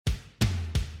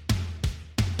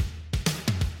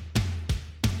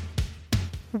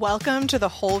Welcome to The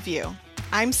Whole View.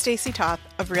 I'm Stacey Toth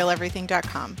of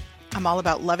RealEverything.com. I'm all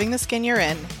about loving the skin you're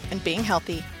in and being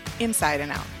healthy inside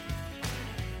and out.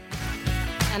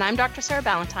 And I'm Dr. Sarah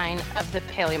Ballantyne of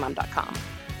thepaleomom.com.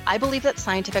 I believe that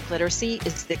scientific literacy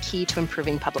is the key to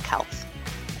improving public health.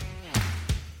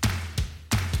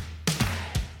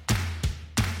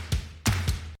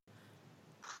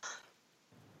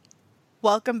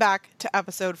 Welcome back to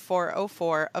episode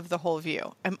 404 of The Whole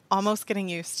View. I'm almost getting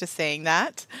used to saying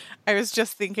that. I was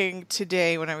just thinking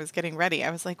today when I was getting ready, I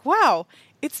was like, wow,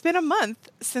 it's been a month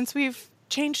since we've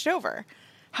changed over.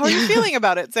 How are you feeling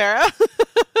about it, Sarah?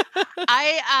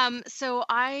 So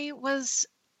I was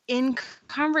in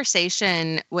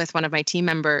conversation with one of my team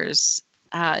members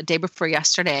day before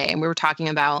yesterday, and we were talking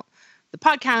about the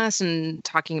podcast and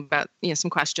talking about, some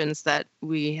questions that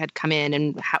we had come in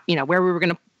and how, where we were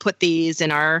going to put these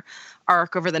in our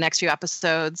arc over the next few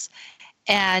episodes.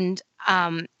 And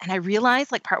I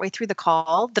realized like partway through the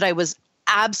call that I was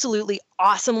absolutely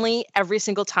awesomely every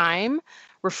single time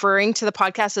referring to the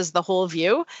podcast as The Whole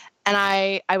View. And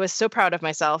I was so proud of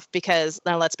myself because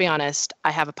now let's be honest,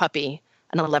 I have a puppy,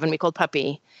 an 11-week-old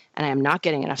puppy, and I am not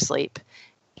getting enough sleep.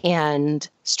 And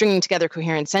stringing together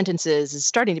coherent sentences is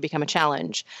starting to become a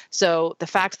challenge. So the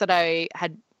fact that I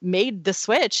had made the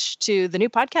switch to the new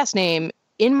podcast name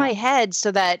in my head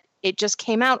so that it just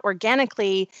came out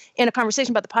organically in a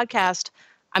conversation about the podcast,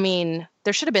 I mean,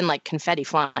 there should have been like confetti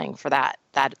flying for that.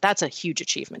 That's a huge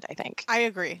achievement, I think. I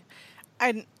agree.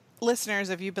 And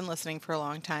listeners, if you've been listening for a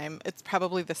long time, it's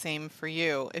probably the same for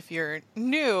you. If you're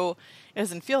new, it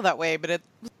doesn't feel that way, but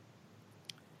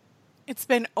it's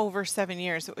been over 7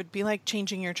 years. It would be like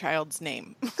changing your child's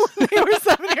name when they were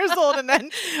 7 years old. And then,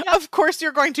 of course,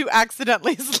 you're going to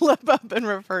accidentally slip up and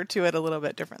refer to it a little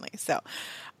bit differently. So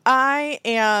I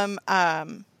am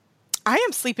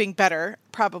sleeping better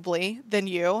probably than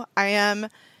you. I am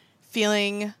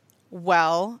feeling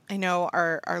well. I know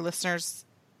our listeners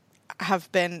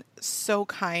have been so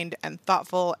kind and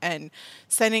thoughtful and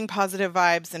sending positive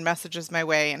vibes and messages my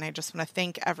way. And I just want to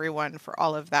thank everyone for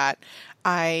all of that.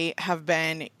 I have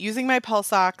been using my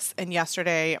pulse ox, and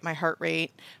yesterday my heart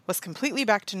rate was completely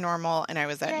back to normal and I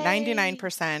was at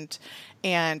 99%,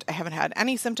 and I haven't had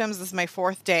any symptoms. This is my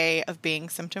 4th day of being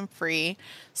symptom free.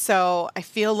 So I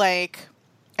feel like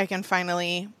I can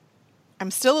finally,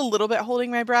 I'm still a little bit holding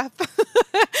my breath,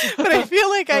 but I feel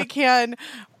like I can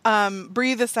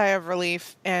breathe a sigh of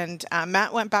relief. And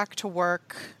Matt went back to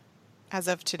work as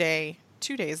of today,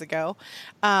 2 days ago.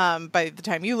 By the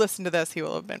time you listen to this, he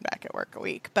will have been back at work a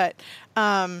week. But we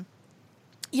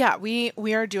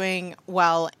are doing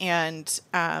well. And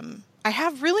I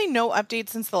have really no updates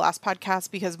since the last podcast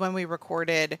because when we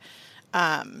recorded,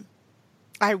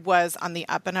 I was on the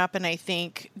up and up, and I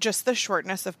think just the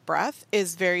shortness of breath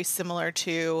is very similar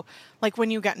to like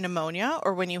when you get pneumonia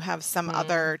or when you have some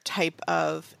other type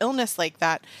of illness like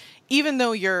that. Even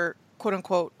though you're quote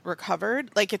unquote recovered,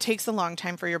 like it takes a long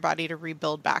time for your body to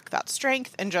rebuild back that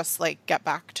strength and just like get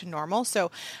back to normal.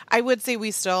 So I would say we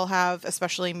still have,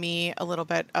 especially me, a little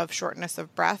bit of shortness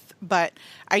of breath, but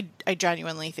I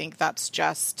genuinely think that's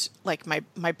just like my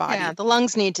body. Yeah, the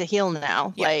lungs need to heal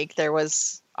now. Yeah. Like there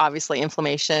was obviously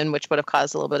inflammation, which would have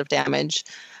caused a little bit of damage.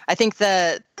 I think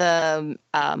the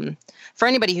for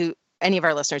any of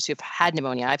our listeners who've had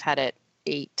pneumonia, I've had it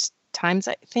 8 times,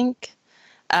 I think.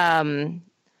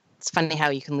 It's funny how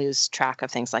you can lose track of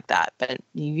things like that, but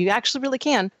you actually really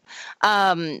can.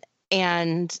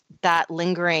 And that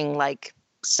lingering like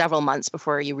several months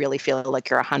before you really feel like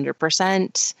you're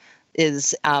 100%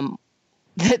 is my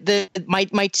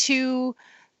two.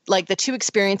 Like the 2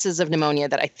 experiences of pneumonia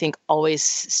that I think always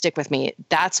stick with me,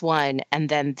 that's one. And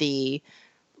then the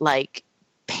like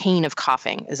pain of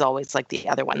coughing is always like the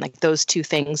other one, like those 2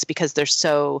 things, because they're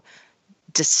so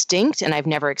distinct and I've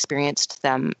never experienced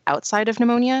them outside of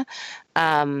pneumonia.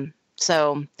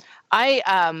 So I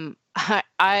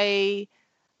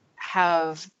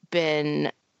have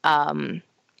been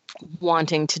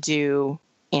wanting to do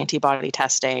antibody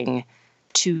testing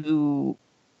to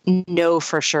know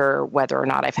for sure whether or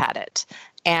not I've had it.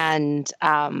 And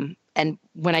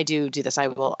when I do this, I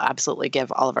will absolutely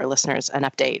give all of our listeners an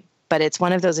update. But it's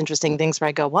one of those interesting things where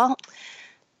I go, well,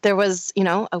 there was,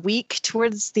 a week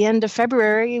towards the end of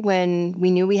February when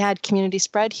we knew we had community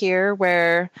spread here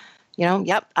where,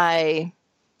 I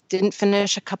didn't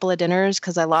finish a couple of dinners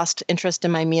because I lost interest in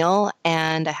my meal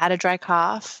and I had a dry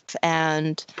cough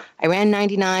and I ran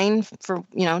 99 for,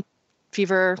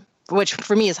 fever, which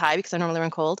for me is high because I normally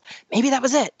run cold. Maybe that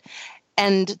was it.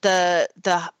 And the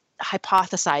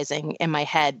hypothesizing in my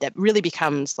head that really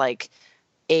becomes like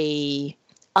a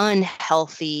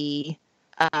unhealthy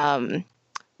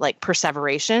like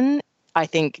perseveration, I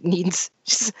think needs,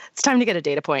 it's time to get a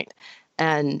data point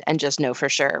and just know for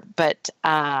sure. But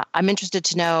I'm interested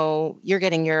to know, you're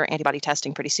getting your antibody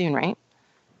testing pretty soon, right?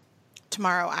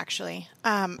 Tomorrow, actually.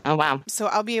 Oh, wow. So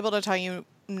I'll be able to tell you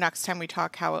next time we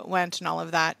talk how it went and all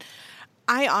of that.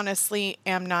 I honestly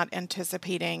am not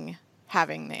anticipating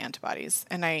having the antibodies.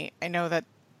 And I know that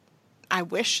I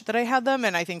wish that I had them.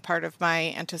 And I think part of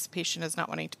my anticipation is not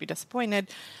wanting to be disappointed.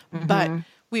 Mm-hmm. But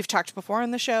we've talked before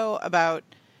on the show about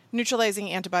neutralizing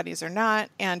antibodies or not.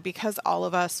 And because all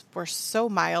of us were so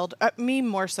mild, me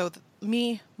more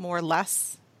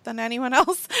less than anyone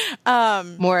else. Not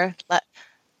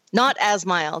as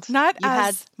mild. Not you as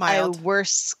had mild. A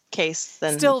worse case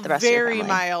than still the rest of your very family.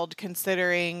 mild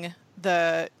considering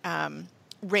the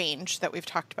range that we've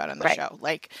talked about on the show.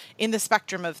 Like in the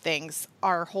spectrum of things,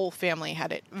 our whole family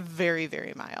had it very,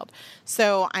 very mild.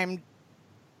 So I'm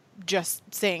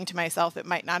just saying to myself, it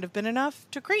might not have been enough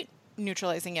to create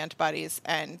neutralizing antibodies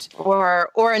and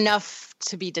or enough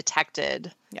to be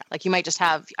detected. Yeah. Like you might just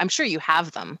have, I'm sure you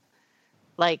have them.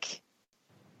 It's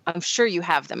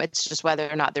just whether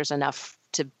or not there's enough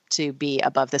to be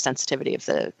above the sensitivity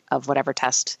of whatever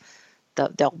test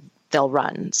they'll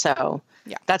run. So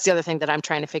that's the other thing that I'm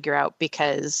trying to figure out,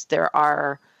 because there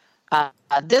are,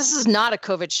 this is not a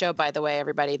COVID show, by the way,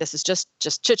 everybody. This is just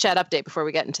chit chat update before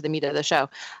we get into the meat of the show.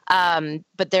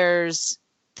 But there's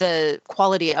the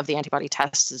quality of the antibody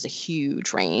tests is a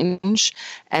huge range.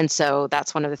 And so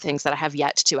that's one of the things that I have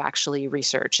yet to actually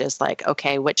research is like,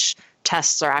 okay, which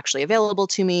tests are actually available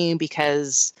to me,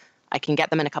 because I can get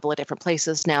them in a couple of different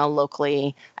places now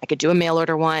locally. I could do a mail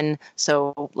order one.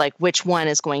 So like which one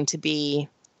is going to be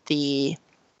the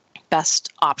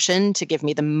best option to give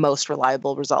me the most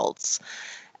reliable results?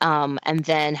 And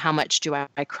then how much do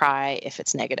I cry if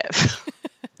it's negative?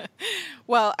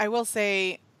 Well, I will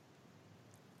say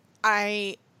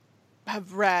I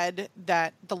have read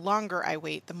that the longer I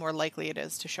wait, the more likely it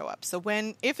is to show up. So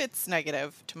if it's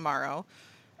negative tomorrow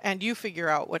and you figure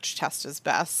out which test is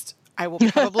best, I will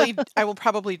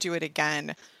probably do it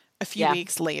again a few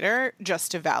weeks later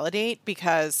just to validate,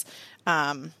 because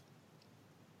there's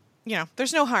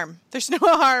no harm. There's no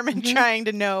harm in trying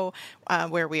to know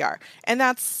where we are. And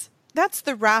that's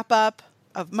the wrap up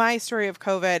of my story of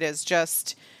COVID, is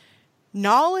just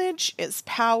knowledge is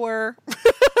power.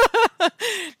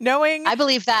 Knowing. I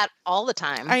believe that all the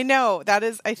time. I know.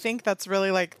 I think that's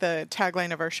really like the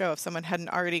tagline of our show if someone hadn't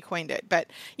already coined it. But,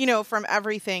 from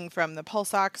everything from the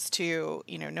pulse ox to,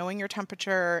 knowing your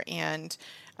temperature and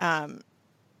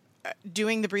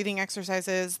doing the breathing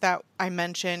exercises that I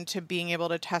mentioned, to being able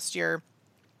to test your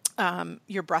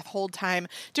breath hold time,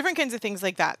 different kinds of things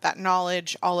like that. That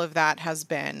knowledge, all of that has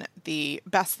been the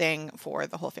best thing for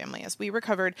the whole family as we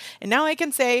recovered. And now I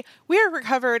can say we are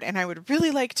recovered, and I would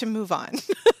really like to move on.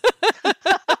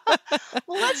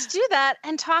 Well, let's do that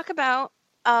and talk about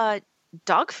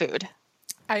dog food.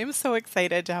 I am so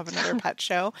excited to have another pet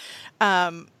show.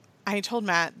 I told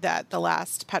Matt that the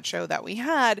last pet show that we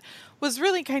had was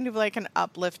really kind of like an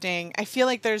uplifting. I feel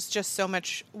like there's just so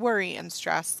much worry and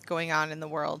stress going on in the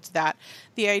world that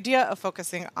the idea of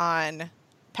focusing on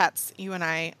pets, you and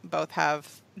I both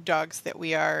have dogs that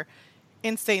we are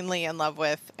insanely in love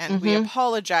with, and we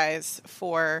apologize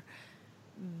for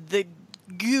the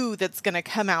goo that's going to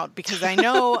come out, because I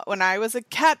know when I was a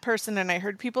cat person and I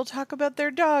heard people talk about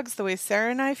their dogs the way Sarah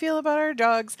and I feel about our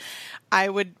dogs, I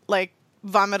would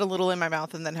vomit a little in my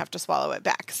mouth and then have to swallow it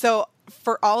back. So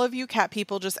for all of you cat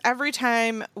people, just every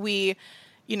time we,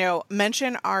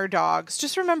 mention our dogs,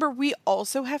 just remember we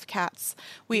also have cats.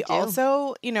 We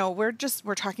also,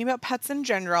 we're talking about pets in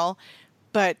general,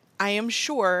 but I am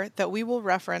sure that we will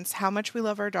reference how much we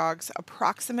love our dogs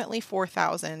approximately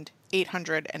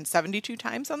 4,872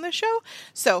 times on this show.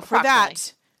 So for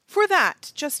that,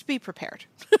 just be prepared.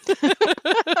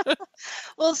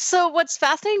 Well, so what's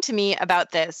fascinating to me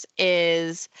about this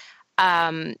is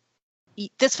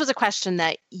this was a question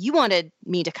that you wanted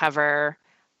me to cover,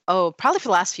 probably for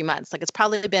the last few months. Like it's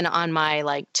probably been on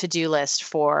my to-do list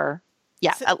for,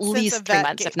 at least 3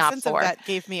 months, if not 4. That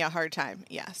gave me a hard time.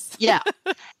 Yes. Yeah.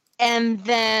 And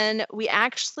then we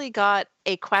actually got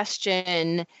a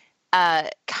question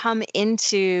come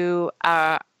into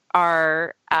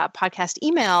our podcast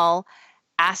email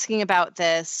asking about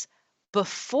this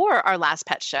before our last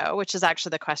pet show, which is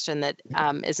actually the question that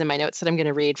is in my notes that I'm going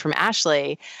to read from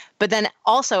Ashley. But then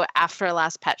also after our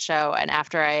last pet show, and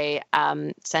after I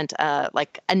sent a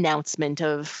announcement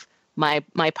of my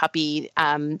puppy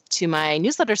to my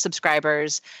newsletter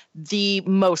subscribers, the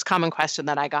most common question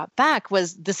that I got back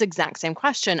was this exact same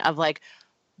question of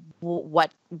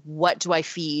what do I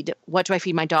feed? What do I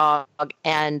feed my dog?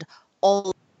 And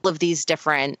all of these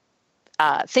different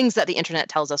things that the internet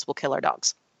tells us will kill our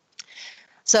dogs.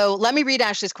 So let me read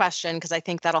Ashley's question because I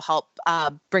think that'll help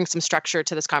bring some structure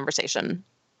to this conversation.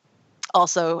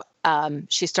 Also,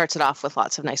 she starts it off with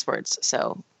lots of nice words.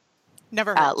 So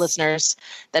never hurts. Listeners,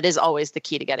 that is always the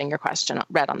key to getting your question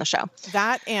read on the show.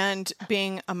 That and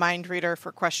being a mind reader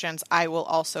for questions, I will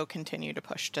also continue to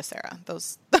push to Sarah.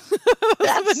 Those are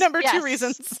the number two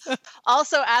reasons.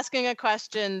 Also, asking a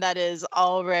question that has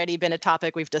already been a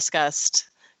topic we've discussed.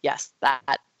 Yes,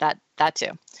 that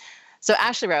too. So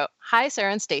Ashley wrote, "Hi,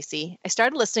 Sarah and Stacy. I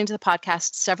started listening to the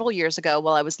podcast several years ago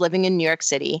while I was living in New York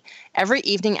City. Every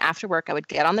evening after work, I would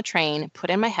get on the train,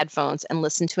 put in my headphones, and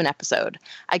listen to an episode.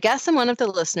 I guess I'm one of the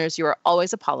listeners you are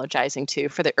always apologizing to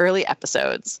for the early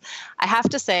episodes. I have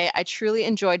to say, I truly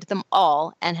enjoyed them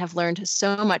all and have learned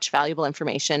so much valuable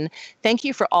information. Thank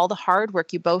you for all the hard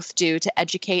work you both do to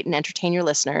educate and entertain your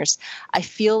listeners. I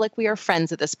feel like we are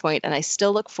friends at this point, and I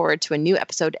still look forward to a new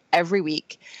episode every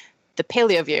week. The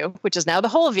Paleo View, which is now the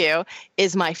Whole View,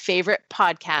 is my favorite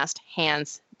podcast,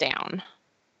 hands down."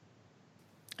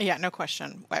 Yeah, no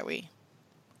question why we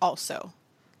also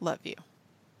love you.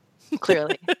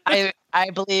 Clearly. I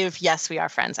believe, yes, we are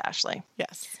friends, Ashley.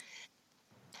 Yes.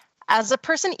 As a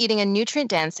person eating a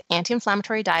nutrient-dense,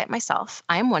 anti-inflammatory diet myself,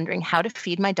 I am wondering how to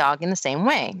feed my dog in the same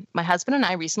way. My husband and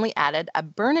I recently added a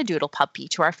Bernedoodle puppy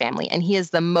to our family, and he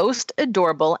is the most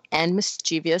adorable and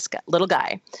mischievous little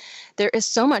guy. There is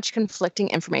so much conflicting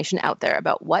information out there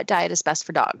about what diet is best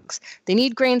for dogs. They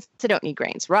need grains, they don't need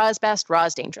grains. Raw is best, raw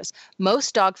is dangerous.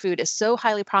 Most dog food is so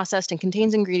highly processed and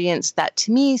contains ingredients that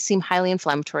to me seem highly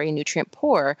inflammatory and nutrient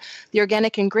poor. The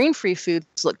organic and grain-free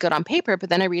foods look good on paper, but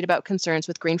then I read about concerns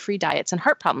with grain-free diets and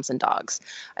heart problems in dogs.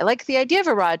 I like the idea of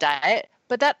a raw diet,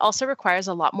 but that also requires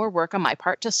a lot more work on my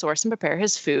part to source and prepare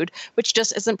his food, which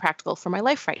just isn't practical for my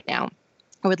life right now.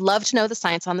 I would love to know the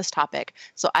science on this topic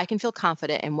so I can feel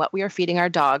confident in what we are feeding our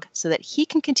dog so that he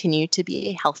can continue to be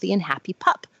a healthy and happy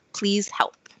pup. Please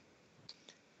help.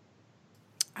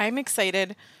 I'm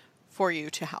excited for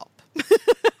you to help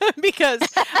because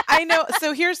I know.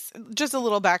 So here's just a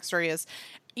little backstory is,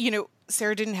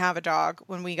 Sarah didn't have a dog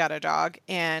when we got a dog,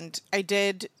 and I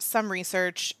did some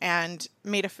research and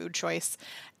made a food choice,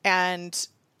 and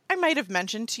I might have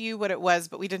mentioned to you what it was,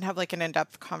 but we didn't have like an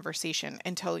in-depth conversation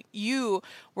until you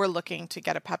were looking to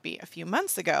get a puppy a few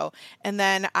months ago. And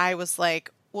then I was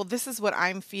like, well, this is what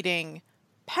I'm feeding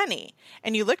Penny.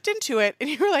 And you looked into it and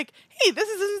you were like, hey, this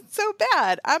isn't so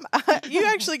bad. You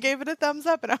actually gave it a thumbs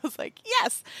up. And I was like,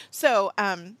 yes. So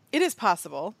it is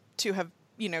possible to have,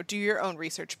 do your own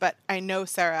research. But I know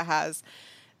Sarah has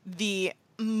the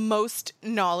most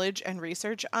knowledge and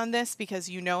research on this because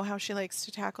you know how she likes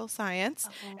to tackle science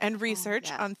and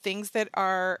research on things that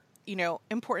are,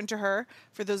 important to her.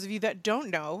 For those of you that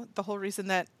don't know, the whole reason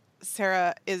that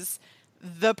Sarah is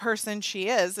the person she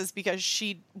is because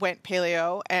she went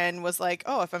paleo and was like,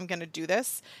 oh, if I'm going to do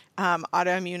this,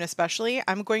 autoimmune especially,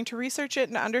 I'm going to research it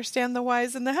and understand the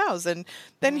whys and the hows. And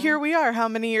then here we are, how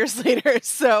many years later?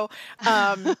 So,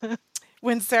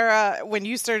 when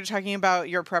you started talking about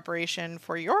your preparation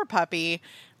for your puppy,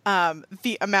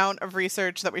 the amount of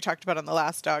research that we talked about on the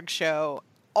last dog show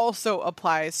also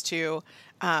applies to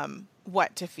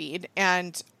what to feed.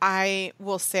 And I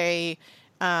will say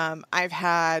I've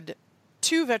had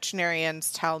 2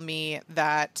 veterinarians tell me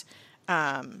that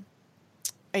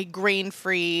a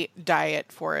grain-free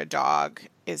diet for a dog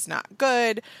is not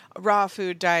good. A raw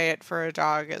food diet for a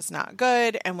dog is not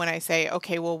good. And when I say,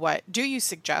 okay, well, what do you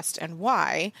suggest and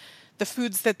why? The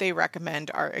foods that they recommend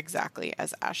are exactly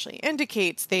as Ashley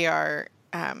indicates. They are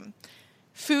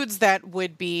foods that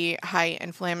would be high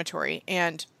inflammatory.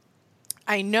 And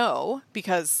I know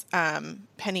because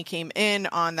Penny came in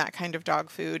on that kind of dog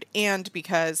food and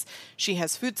because she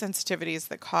has food sensitivities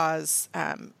that cause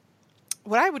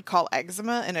what I would call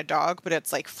eczema in a dog, but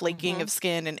it's like flaking of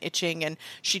skin and itching and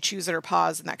she chews at her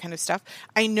paws and that kind of stuff.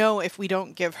 I know if we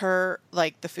don't give her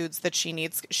like the foods that she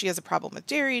needs, she has a problem with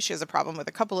dairy, she has a problem with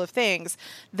a couple of things,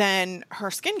 then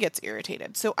her skin gets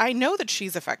irritated. So I know that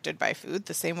she's affected by food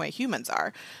the same way humans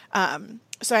are.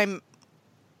 So I'm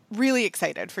really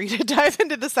excited for you to dive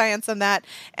into the science on that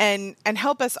and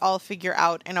help us all figure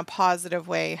out in a positive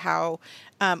way how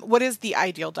what is the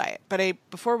ideal diet. But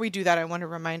before we do that, I want to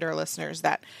remind our listeners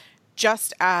that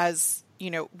just as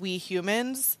we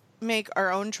humans make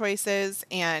our own choices,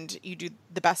 and you do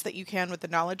the best that you can with the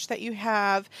knowledge that you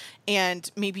have,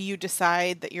 and maybe you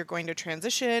decide that you're going to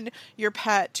transition your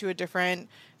pet to a different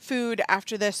food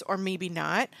after this, or maybe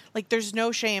not. Like, there's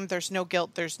no shame, there's no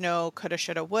guilt, there's no coulda,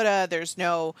 shoulda, woulda, there's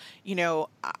no,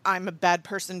 I'm a bad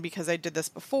person because I did this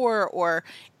before. Or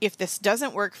if this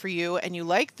doesn't work for you and you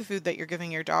like the food that you're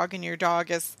giving your dog and your dog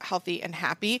is healthy and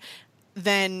happy,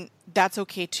 then that's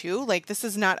okay too. Like, this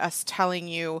is not us telling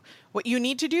you what you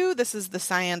need to do. This is the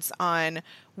science on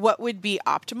what would be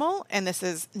optimal, and this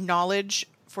is knowledge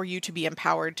for you to be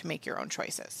empowered to make your own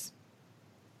choices.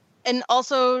 And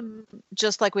also,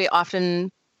 just like we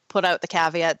often put out the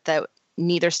caveat that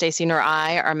neither Stacy nor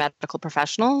I are medical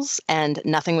professionals, and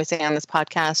nothing we say on this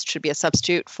podcast should be a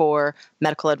substitute for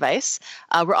medical advice.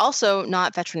 We're also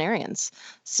not veterinarians.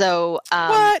 So,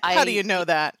 what? How do you know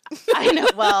that? I know.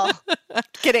 Well, I'm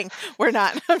kidding. We're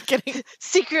not. I'm kidding.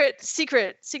 Secret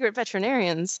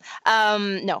veterinarians.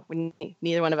 No,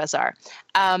 neither one of us are.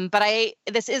 But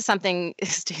this is something,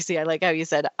 Stacy, I like how you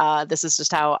said, this is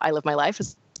just how I live my life,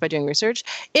 is by doing research.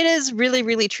 It is really,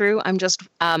 really true.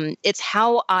 It's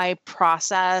how I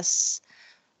process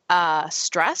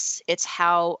stress. It's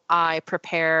how I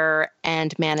prepare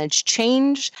and manage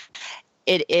change.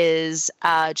 It is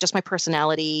just my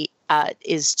personality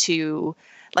is to,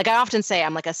 like I often say,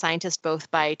 I'm like a scientist both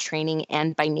by training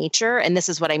and by nature. And this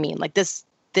is what I mean. Like this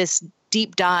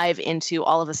deep dive into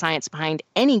all of the science behind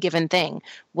any given thing,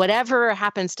 whatever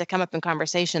happens to come up in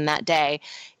conversation that day,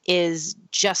 is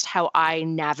just how I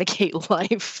navigate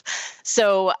life.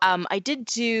 So I did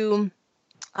do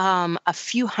a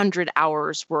few hundred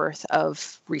hours worth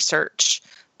of research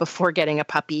before getting a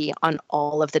puppy on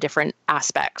all of the different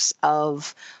aspects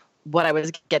of what I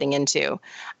was getting into.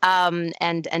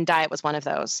 And diet was one of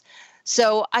those.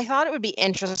 So I thought it would be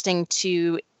interesting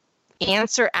to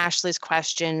answer Ashley's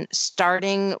question,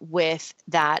 starting with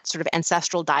that sort of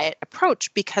ancestral diet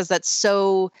approach, because that's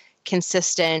so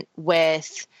consistent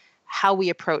with how we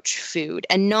approach food,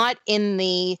 and not in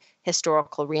the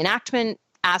historical reenactment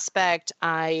aspect.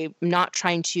 I'm not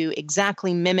trying to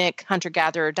exactly mimic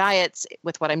hunter-gatherer diets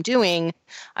with what I'm doing.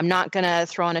 I'm not going to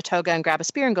throw on a toga and grab a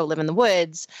spear and go live in the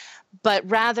woods, but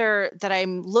rather that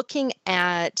I'm looking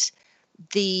at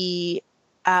the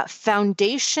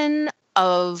foundation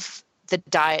of the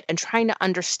diet and trying to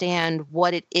understand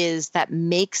what it is that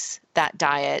makes that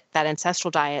diet, that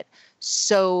ancestral diet,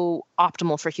 so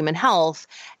optimal for human health.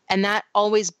 And that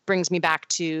always brings me back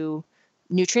to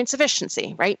nutrient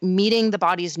sufficiency, right? Meeting the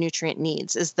body's nutrient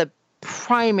needs is the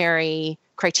primary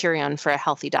criterion for a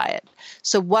healthy diet.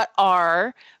 So what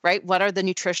are the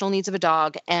nutritional needs of a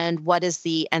dog, and what is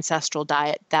the ancestral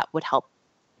diet that would help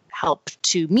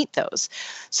to meet those?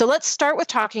 So let's start with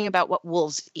talking about what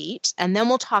wolves eat, and then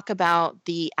we'll talk about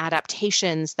the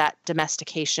adaptations that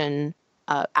domestication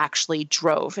actually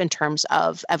drove in terms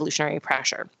of evolutionary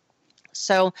pressure.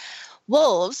 So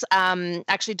wolves,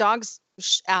 actually dogs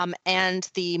and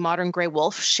the modern gray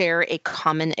wolf share a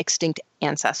common extinct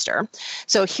ancestor.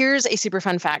 So here's a super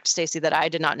fun fact, Stacy, that I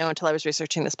did not know until I was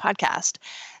researching this podcast,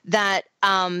 that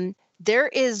there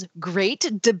is great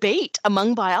debate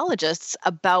among biologists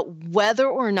about whether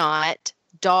or not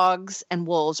dogs and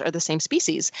wolves are the same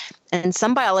species. And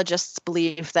some biologists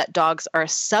believe that dogs are a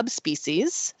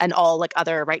subspecies, and all like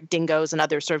other, dingoes and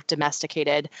other sort of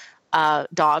domesticated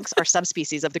dogs are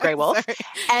subspecies of the gray wolf.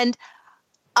 And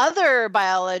other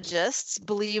biologists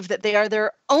believe that they are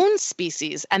their own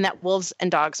species and that wolves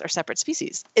and dogs are separate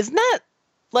species. Isn't that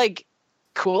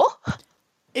cool?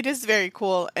 It is very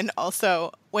cool. And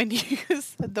also, when you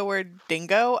said the word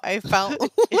dingo, I felt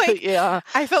like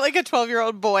I felt like a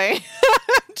 12-year-old boy.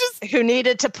 Who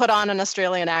needed to put on an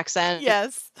Australian accent.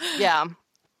 Yes. Yeah.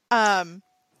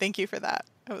 Thank you for that.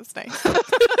 That was nice.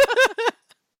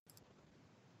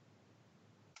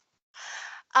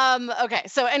 Okay.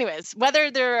 So anyways,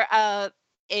 whether they're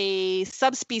a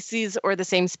subspecies or the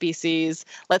same species,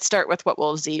 let's start with what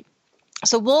wolves eat.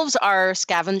 So wolves are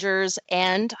scavengers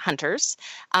and hunters,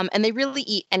 and they really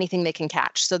eat anything they can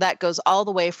catch. So that goes all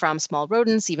the way from small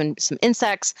rodents, even some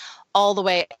insects, all the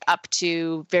way up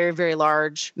to very, very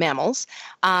large mammals.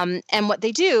 And what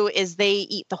they do is they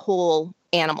eat the whole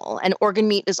animal, and organ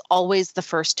meat is always the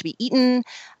first to be eaten.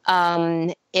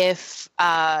 If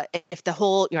the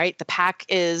whole, the pack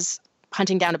is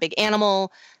hunting down a big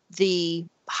animal, the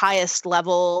highest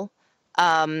level,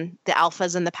 the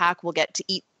alphas in the pack will get to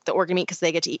eat the organ meat because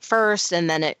they get to eat first, and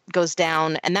then it goes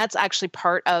down. And that's actually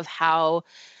part of how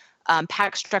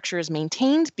pack structure is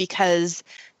maintained, because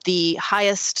the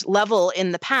highest level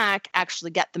in the pack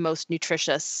actually get the most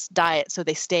nutritious diet, so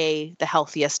they stay the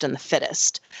healthiest and the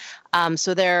fittest.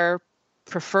 So they're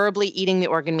preferably eating the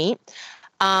organ meat.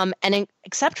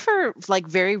 Except for like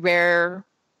very rare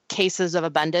cases of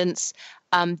abundance,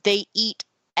 they eat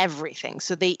everything.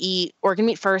 So they eat organ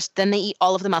meat first, then they eat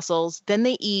all of the muscles, then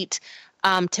they eat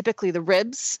typically the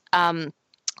ribs. A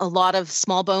lot of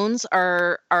small bones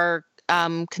are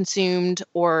consumed,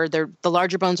 or the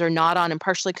larger bones are gnawed on and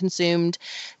partially consumed.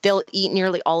 They'll eat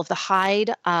nearly all of the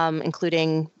hide,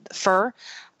 including fur.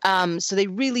 So they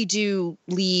really do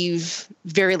leave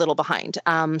very little behind.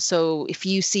 So if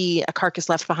you see a carcass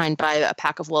left behind by a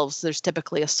pack of wolves, there's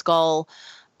typically a skull,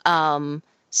 some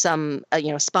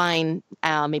spine,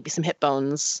 maybe some hip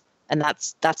bones, and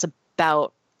that's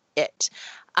about it.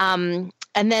 And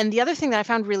then the other thing that I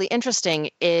found really interesting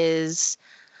is,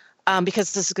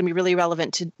 because this is going to be really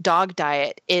relevant to dog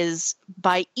diet, is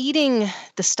by eating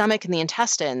the stomach and the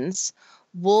intestines,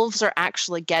 wolves are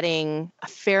actually getting a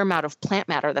fair amount of plant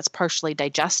matter that's partially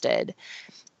digested.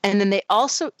 And then they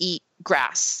also eat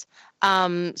grass.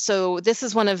 So this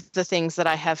is one of the things that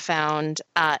I have found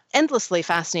endlessly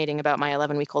fascinating about my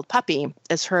 11-week-old puppy,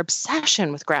 is her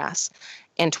obsession with grass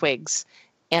and twigs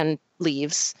and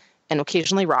leaves and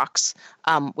occasionally rocks,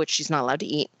 which she's not allowed to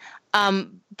eat.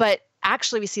 But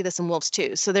actually, we see this in wolves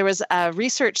too. So there was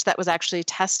research that was actually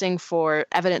testing for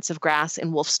evidence of grass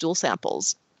in wolf stool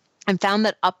samples, and found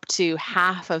that up to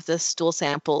half of the stool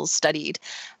samples studied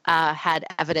had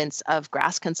evidence of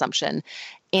grass consumption.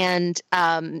 And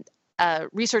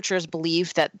researchers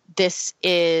believe that this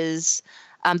is,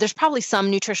 there's probably some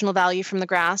nutritional value from the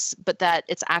grass, but that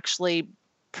it's actually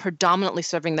predominantly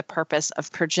serving the purpose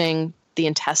of purging the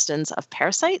intestines of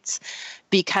parasites,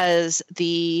 because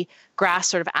the grass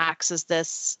sort of acts as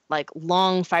this like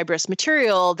long fibrous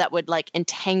material that would like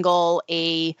entangle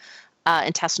a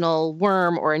intestinal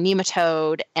worm or a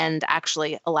nematode and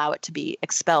actually allow it to be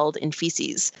expelled in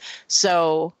feces.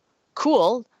 So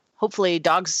cool. Hopefully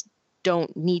dogs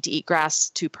don't need to eat grass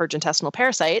to purge intestinal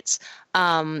parasites,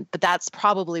 but that's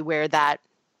probably where that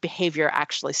behavior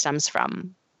actually stems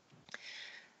from.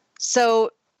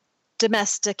 So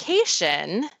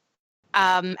domestication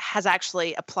has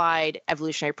actually applied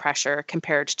evolutionary pressure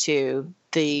compared to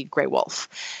the gray wolf.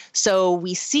 So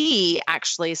we see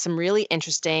actually some really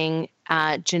interesting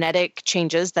genetic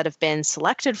changes that have been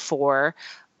selected for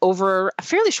over a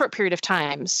fairly short period of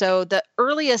time. So the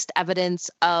earliest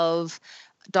evidence of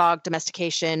dog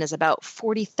domestication is about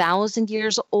 40,000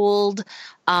 years old.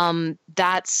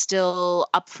 That's still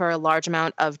up for a large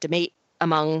amount of debate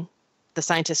among the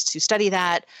scientists who study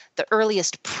that. The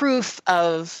earliest proof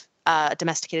of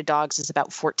domesticated dogs is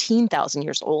about 14,000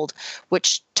 years old,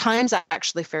 which times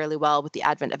actually fairly well with the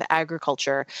advent of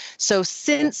agriculture. So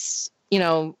since,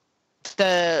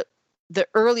 the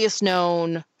earliest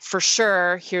known for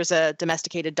sure, here's a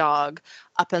domesticated dog,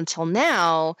 up until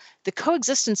now, the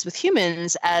coexistence with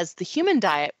humans as the human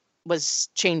diet was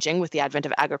changing with the advent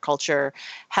of agriculture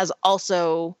has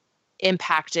also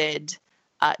impacted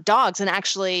dogs. And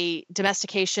actually,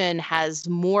 domestication has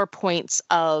more points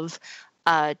of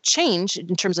change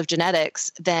in terms of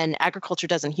genetics than agriculture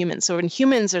does in humans. So in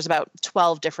humans, there's about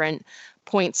 12 different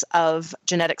points of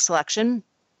genetic selection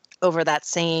over that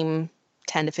same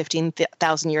 10 to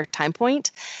 15,000 year time point.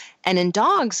 And in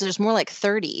dogs, there's more like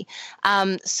 30.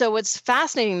 So what's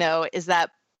fascinating, though, is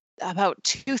that about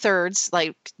 2/3,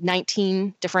 like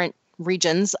 19 different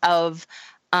regions of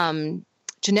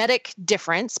genetic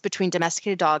difference between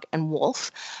domesticated dog and wolf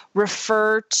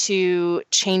refer to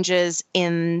changes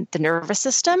in the nervous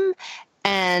system.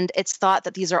 And it's thought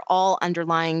that these are all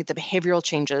underlying the behavioral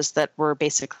changes that were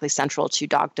basically central to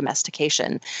dog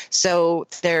domestication. So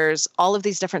there's all of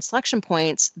these different selection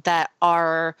points that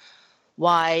are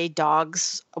why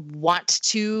dogs want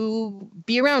to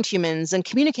be around humans and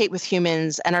communicate with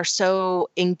humans and are so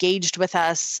engaged with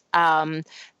us.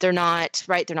 They're not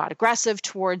aggressive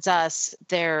towards us.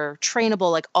 They're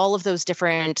trainable, like all of those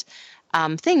different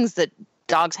things that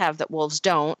dogs have that wolves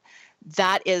don't.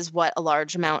 That is what a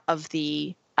large amount of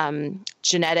the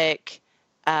genetic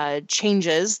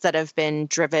changes that have been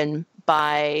driven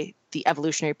by the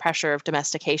evolutionary pressure of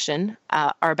domestication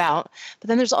are about. But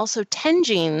then there's also 10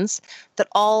 genes that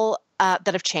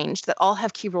have changed, that all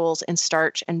have key roles in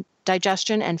starch and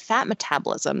digestion and fat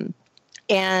metabolism.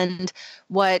 And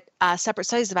what separate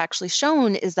studies have actually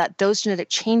shown is that those genetic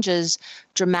changes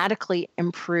dramatically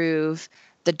improve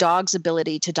the dog's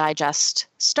ability to digest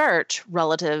starch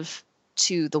relative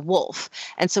to the wolf.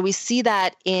 And so we see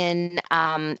that in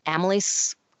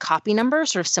amylase copy number,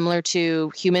 sort of similar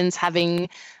to humans having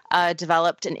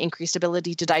developed an increased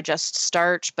ability to digest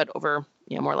starch, but over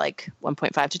more like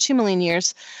 1.5 to 2 million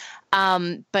years.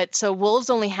 But so wolves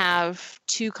only have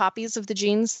 2 copies of the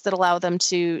genes that allow them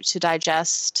to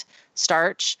digest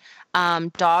starch.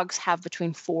 Dogs have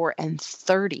between 4 and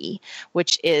 30,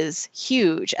 which is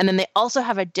huge. And then they also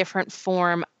have a different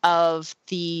form of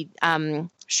the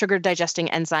sugar digesting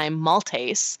enzyme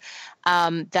maltase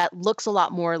that looks a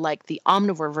lot more like the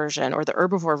omnivore version or the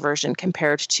herbivore version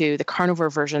compared to the carnivore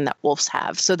version that wolves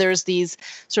have. So there's these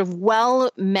sort of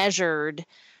well-measured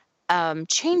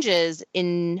changes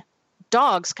in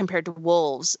dogs compared to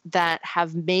wolves that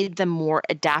have made them more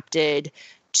adapted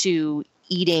to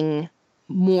eating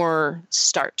more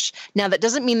starch. Now, that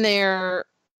doesn't mean they are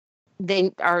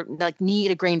like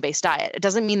need a grain-based diet. It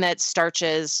doesn't mean that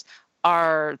starches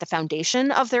are the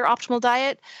foundation of their optimal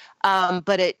diet,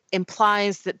 but it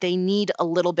implies that they need a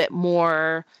little bit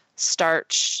more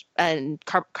starch and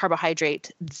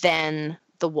carbohydrate than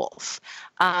the wolf.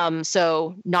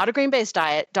 So not a grain-based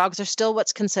diet. Dogs are still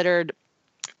what's considered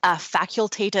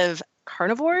facultative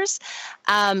carnivores.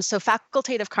 So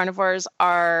facultative carnivores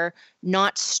are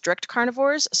not strict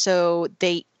carnivores. So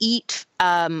they eat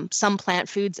some plant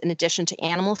foods in addition to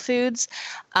animal foods,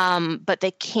 but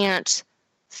they can't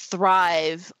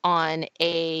thrive on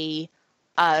a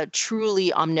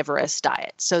truly omnivorous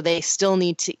diet. So they still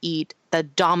need to eat the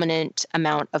dominant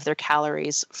amount of their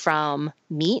calories from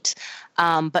meat,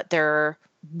 but they're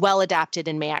well adapted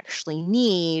and may actually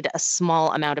need a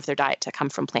small amount of their diet to come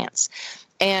from plants.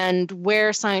 And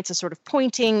where science is sort of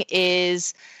pointing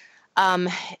is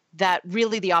that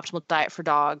really the optimal diet for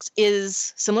dogs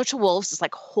is similar to wolves. It's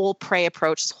like whole prey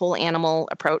approach, this whole animal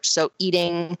approach. So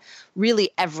eating really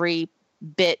every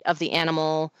bit of the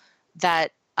animal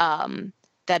that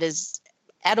that is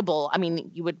edible. I mean,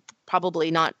 you would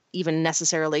probably not even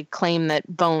necessarily claim that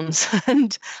bones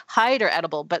and hide are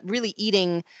edible, but really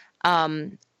eating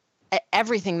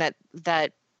everything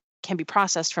that can be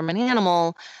processed from an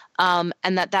animal, and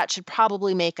that should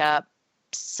probably make up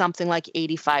something like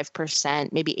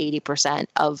 85%, maybe 80%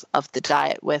 of the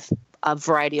diet, with a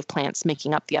variety of plants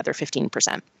making up the other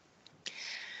 15%.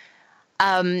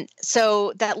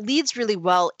 So that leads really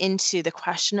well into the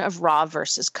question of raw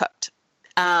versus cooked.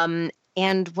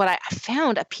 And what I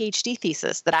found a PhD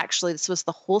thesis that actually this was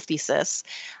the whole thesis,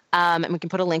 and we can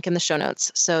put a link in the show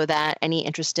notes so that any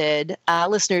interested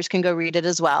listeners can go read it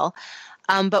as well.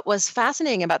 But what's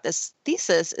fascinating about this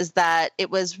thesis is that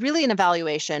it was really an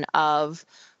evaluation of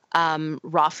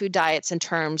raw food diets in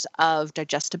terms of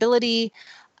digestibility.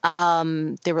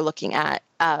 They were looking at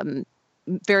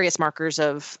various markers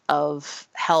of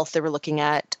health. They were looking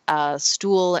at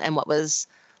stool and what was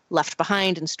left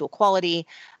behind and stool quality,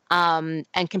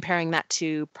 and comparing that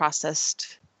to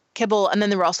processed kibble. And then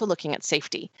they were also looking at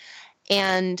safety.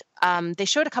 And they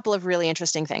showed a couple of really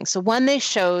interesting things. So one, they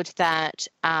showed that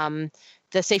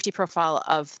the safety profile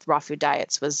of raw food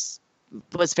diets was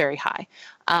very high.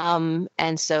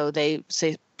 And so they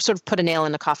sort of put a nail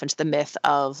in the coffin to the myth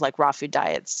of like raw food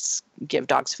diets give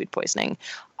dogs food poisoning.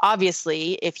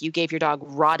 Obviously, if you gave your dog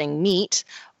rotting meat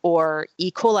or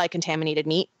E. coli contaminated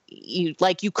meat, you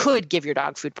could give your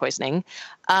dog food poisoning.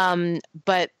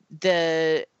 But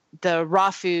the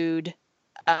raw food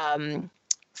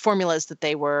formulas that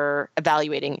they were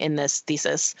evaluating in this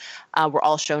thesis were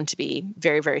all shown to be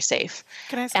very, very safe.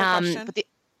 Can I ask a question?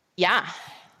 Yeah.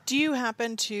 Do you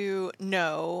happen to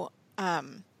know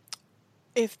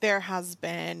if there has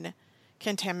been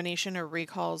contamination or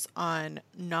recalls on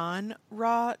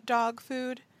non-raw dog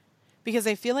food? Because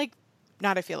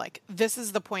this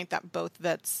is the point that both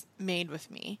vets made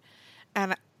with me.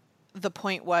 And the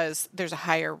point was there's a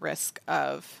higher risk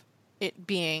of it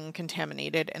being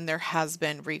contaminated, and there has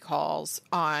been recalls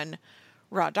on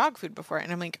raw dog food before.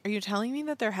 And I'm like, are you telling me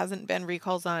that there hasn't been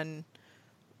recalls on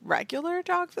regular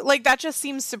dog food? Like, that just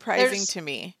seems surprising to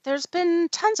me. There's been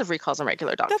tons of recalls on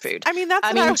regular dog food. I mean,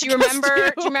 do you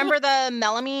remember the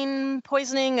melamine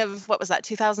poisoning of, what was that,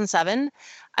 2007?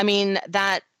 I mean,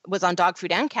 that was on dog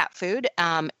food and cat food.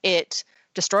 It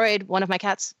destroyed one of my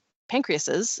cat's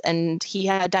pancreases, and he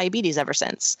had diabetes ever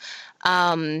since.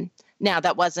 Now,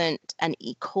 that wasn't an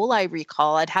E. coli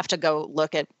recall. I'd have to go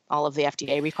look at all of the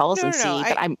FDA recalls and see.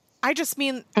 But I just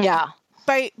mean, yeah.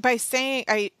 By saying,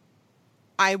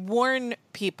 I warn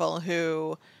people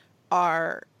who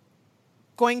are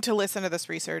going to listen to this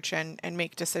research and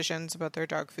make decisions about their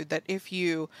dog food that if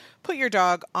you put your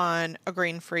dog on a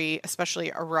grain-free,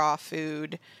 especially a raw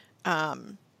food,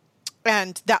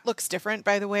 and that looks different,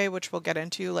 by the way, which we'll get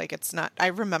into. Like, it's not, I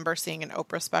remember seeing an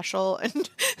Oprah special and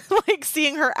like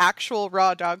seeing her actual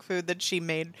raw dog food that she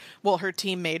made, her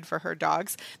team made for her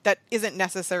dogs. That isn't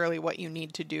necessarily what you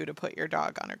need to do to put your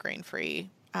dog on a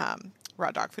grain-free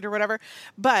raw dog food or whatever.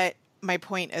 But my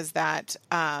point is that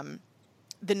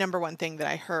the number one thing that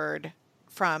I heard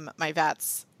from my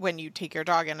vets when you take your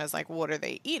dog in is like, what are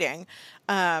they eating?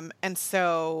 And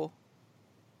so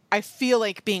I feel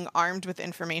like being armed with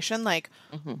information, like,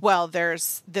 well,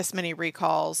 there's this many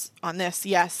recalls on this,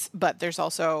 yes, but there's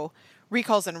also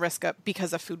recalls and risk up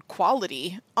because of food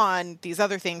quality on these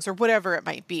other things or whatever it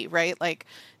might be, right? Like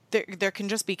there can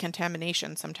just be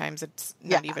contamination. Sometimes it's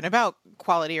not even about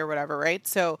quality or whatever, right?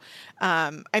 So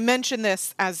I mentioned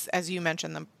this as you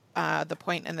mentioned the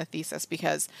point in the thesis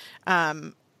because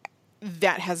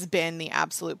that has been the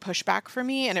absolute pushback for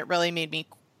me, and it really made me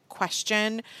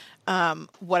question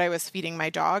what I was feeding my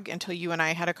dog until you and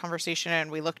I had a conversation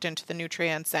and we looked into the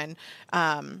nutrients, and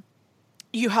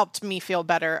you helped me feel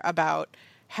better about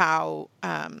how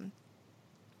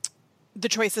the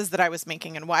choices that I was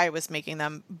making and why I was making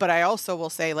them. But I also will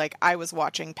say, like, I was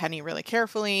watching Penny really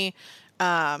carefully.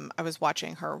 I was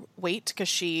watching her weight because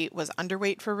she was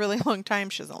underweight for a really long time.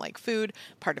 She doesn't like food.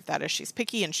 Part of that is she's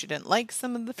picky and she didn't like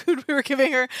some of the food we were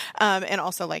giving her. And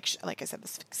also, like I said,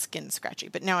 the skin's scratchy.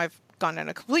 But now I've gone on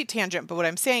a complete tangent. But what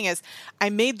I'm saying is I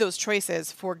made those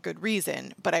choices for good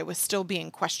reason, but I was still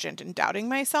being questioned and doubting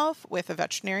myself with a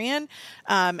veterinarian.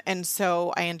 And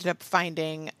so I ended up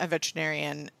finding a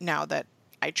veterinarian now that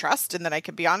I trust and that I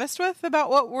can be honest with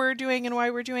about what we're doing and why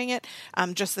we're doing it.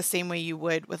 Just the same way you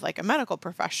would with like a medical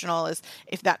professional is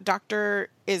if that doctor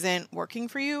isn't working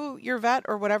for you, your vet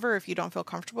or whatever, if you don't feel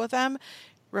comfortable with them,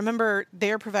 remember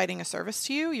they are providing a service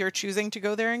to you. You're choosing to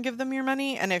go there and give them your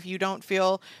money. And if you don't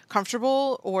feel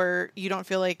comfortable or you don't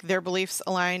feel like their beliefs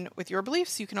align with your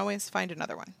beliefs, you can always find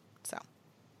another one. So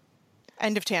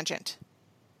end of tangent.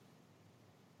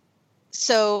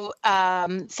 So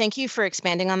thank you for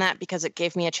expanding on that because it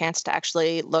gave me a chance to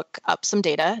actually look up some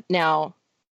data. Now,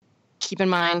 keep in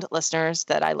mind, listeners,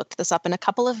 that I looked this up in a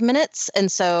couple of minutes.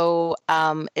 And so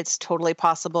it's totally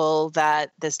possible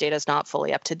that this data is not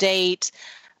fully up to date.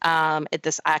 I'm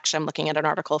looking at an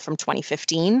article from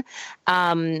 2015.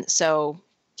 So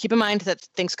keep in mind that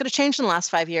things could have changed in the last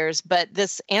 5 years, but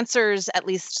this answers at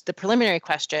least the preliminary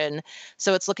question.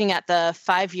 So it's looking at the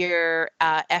 5-year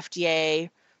FDA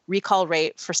recall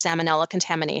rate for salmonella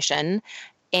contamination,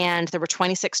 and there were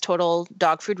 26 total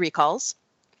dog food recalls.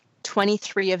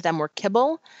 23 of them were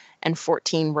kibble, and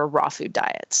 14 were raw food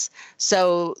diets.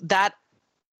 So that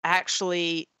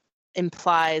actually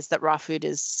implies that raw food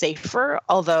is safer,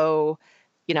 although,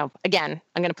 again,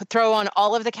 I'm going to throw on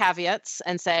all of the caveats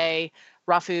and say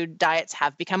raw food diets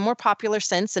have become more popular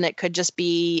since, and it could just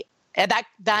be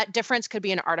that difference could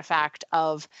be an artifact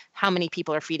of how many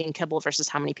people are feeding kibble versus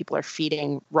how many people are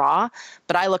feeding raw.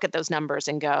 But I look at those numbers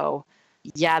and go,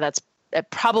 yeah, it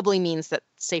probably means that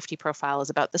safety profile is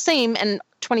about the same. And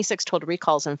 26 total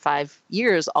recalls in 5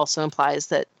 years also implies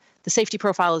that the safety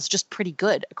profile is just pretty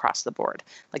good across the board.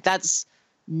 Like that's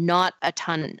not a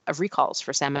ton of recalls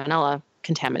for salmonella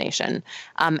contamination.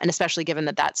 And especially given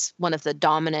that that's one of the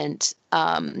dominant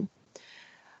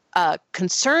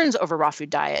concerns over raw food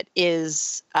diet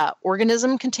is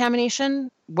organism contamination,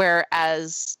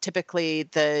 whereas typically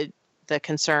the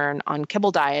concern on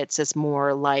kibble diets is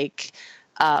more like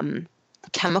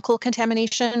chemical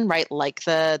contamination, right? Like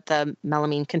the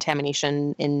melamine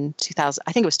contamination in 2000,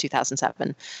 I think it was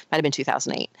 2007, might have been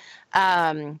 2008.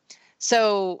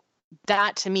 So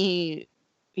that to me,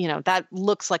 that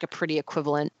looks like a pretty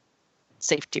equivalent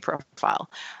safety profile.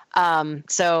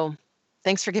 So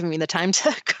thanks for giving me the time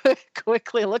to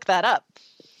quickly look that up.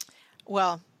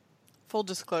 Well, full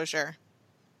disclosure,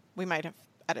 we might have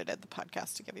edited the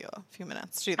podcast to give you a few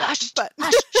minutes to do that.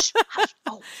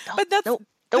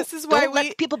 This is why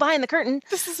let people behind the curtain.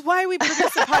 This is why we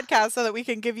produce a podcast so that we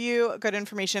can give you good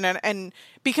information. And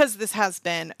because this has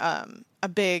been a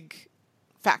big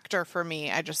factor for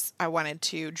me, I wanted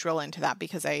to drill into that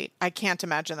because I can't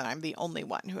imagine that I'm the only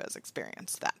one who has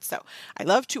experienced that. So I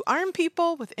love to arm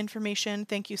people with information.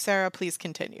 Thank you, Sarah. Please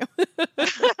continue.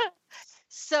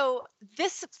 So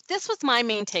this was my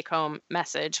main take-home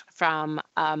message from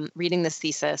reading this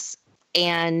thesis,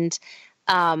 and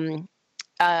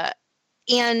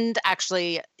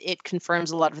actually it confirms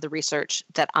a lot of the research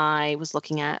that I was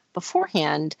looking at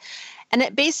beforehand, and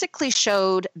it basically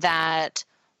showed that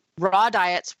raw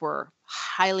diets were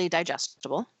highly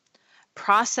digestible.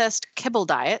 Processed kibble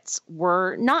diets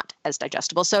were not as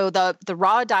digestible. So the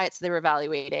raw diets they were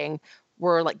evaluating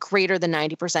were like greater than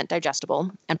 90%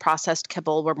 digestible, and processed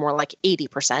kibble were more like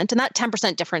 80%. And that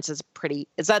 10% difference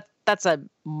that's a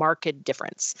marked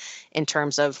difference in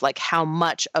terms of like how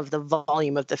much of the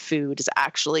volume of the food is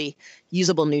actually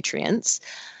usable nutrients.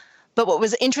 But what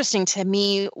was interesting to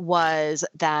me was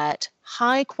that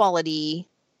high quality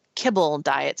kibble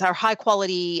diets, or high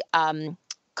quality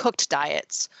cooked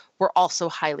diets, were also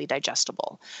highly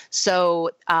digestible. So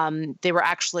they were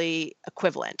actually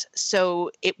equivalent.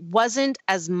 So it wasn't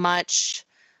as much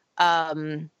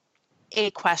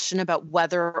a question about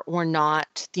whether or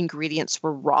not the ingredients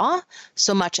were raw,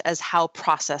 so much as how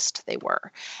processed they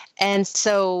were. And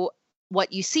so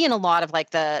what you see in a lot of like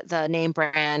the name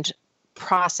brand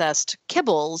processed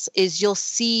kibbles is you'll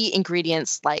see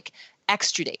ingredients like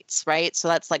extrudates, right? So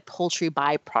that's like poultry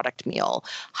byproduct meal,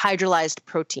 hydrolyzed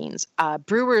proteins,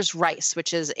 brewer's rice,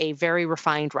 which is a very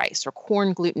refined rice, or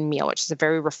corn gluten meal, which is a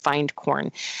very refined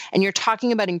corn. And you're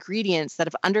talking about ingredients that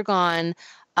have undergone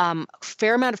a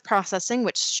fair amount of processing,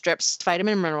 which strips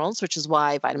vitamin and minerals, which is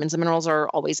why vitamins and minerals are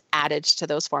always added to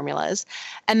those formulas.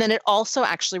 And then it also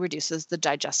actually reduces the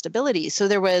digestibility. So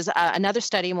there was another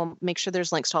study, and we'll make sure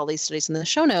there's links to all these studies in the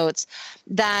show notes,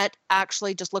 that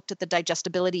actually just looked at the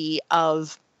digestibility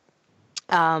of,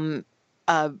 it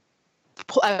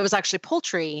was actually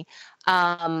poultry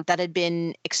that had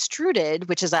been extruded,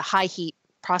 which is a high heat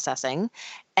processing,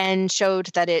 and showed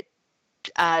that it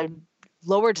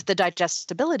lowered the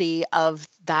digestibility of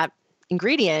that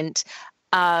ingredient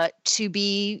to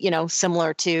be,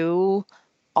 similar to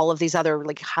all of these other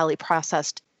like highly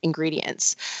processed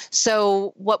ingredients.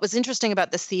 So what was interesting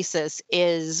about this thesis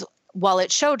is while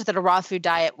it showed that a raw food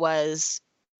diet was,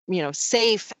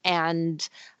 safe and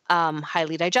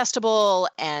highly digestible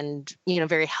and,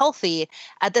 very healthy,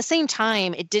 at the same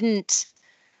time, it didn't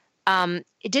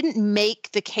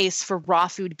make the case for raw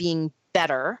food being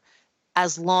better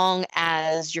as long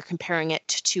as you're comparing it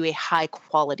to a high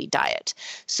quality diet.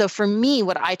 So for me,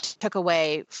 what I took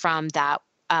away from that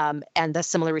and the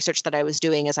similar research that I was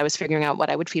doing as I was figuring out what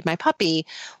I would feed my puppy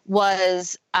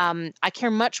was I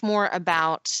care much more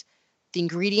about the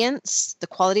ingredients, the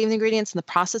quality of the ingredients and the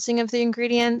processing of the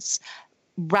ingredients,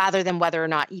 rather than whether or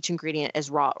not each ingredient is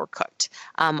raw or cooked.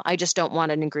 I just don't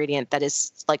want an ingredient that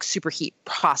is like superheat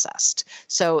processed.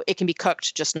 So it can be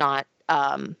cooked, just not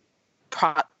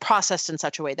processed in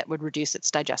such a way that would reduce its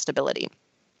digestibility.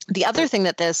 The other thing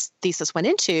that this thesis went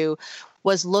into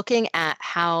was looking at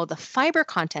how the fiber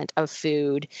content of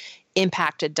food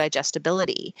impacted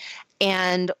digestibility.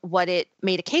 And what it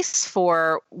made a case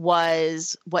for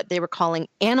was what they were calling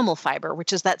animal fiber,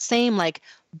 which is that same like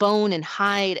bone and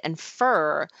hide and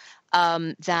fur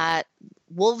that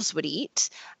wolves would eat,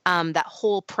 that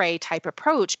whole prey type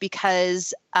approach,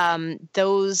 because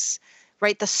those,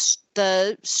 right,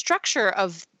 the structure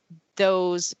of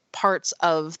those parts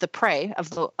of the prey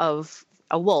of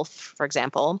a wolf, for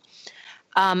example,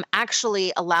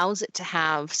 actually allows it to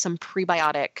have some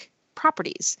prebiotic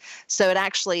properties. So it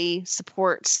actually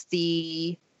supports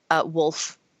the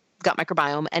wolf gut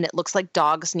microbiome, and it looks like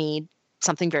dogs need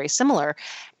something very similar.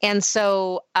 And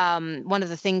so one of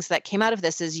the things that came out of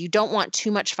this is you don't want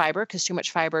too much fiber, because too much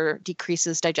fiber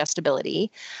decreases digestibility,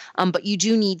 but you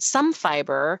do need some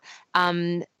fiber,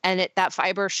 and that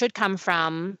fiber should come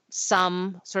from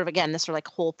some sort of, again, this sort of like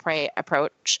whole prey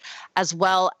approach, as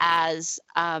well as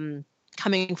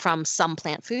coming from some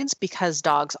plant foods, because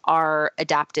dogs are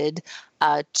adapted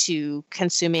to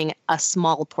consuming a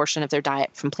small portion of their diet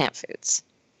from plant foods.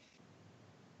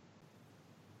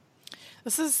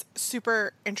 This is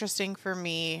super interesting for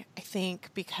me, I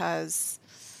think, because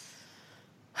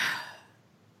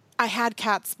I had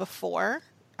cats before,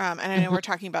 and I know we're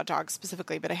talking about dogs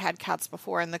specifically, but I had cats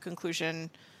before, and the conclusion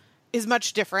is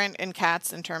much different in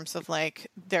cats in terms of like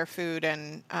their food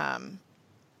and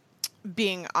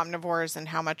being omnivores and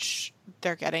how much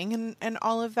they're getting and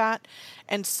all of that.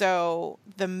 And so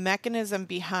the mechanism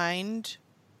behind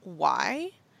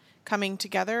why coming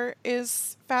together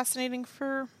is fascinating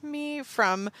for me,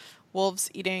 from wolves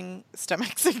eating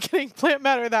stomachs and getting plant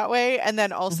matter that way, and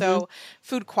then also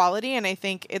food quality. And I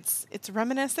think it's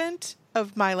reminiscent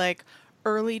of my like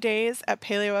early days at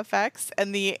PaleoFX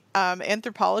and the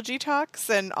anthropology talks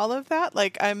and all of that.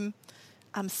 Like I'm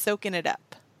soaking it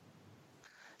up.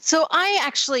 So I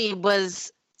actually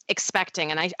was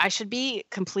expecting, and I should be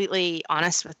completely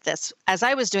honest with this, as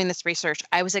I was doing this research,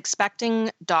 I was expecting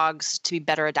dogs to be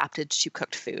better adapted to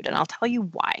cooked food, and I'll tell you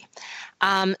why.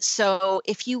 So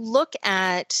if you look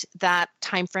at that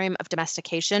time frame of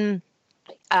domestication,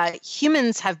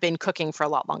 humans have been cooking for a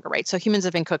lot longer, right? So humans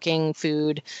have been cooking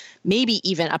food maybe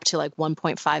even up to like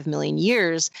 1.5 million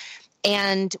years.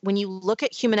 And when you look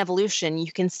at human evolution,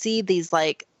 you can see these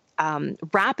like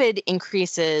rapid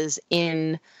increases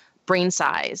in brain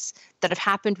size that have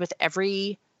happened with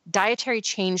every dietary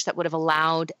change that would have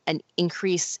allowed an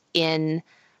increase in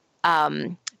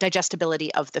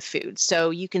digestibility of the food. So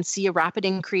you can see a rapid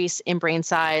increase in brain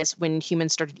size when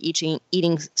humans started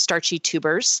eating starchy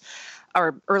tubers,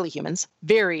 or early humans,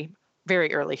 very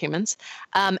very early humans.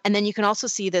 And then you can also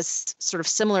see this sort of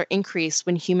similar increase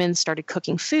when humans started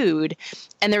cooking food.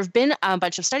 And there have been a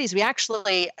bunch of studies. We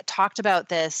actually talked about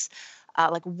this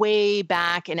like way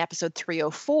back in episode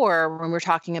 304 when we were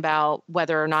talking about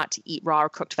whether or not to eat raw or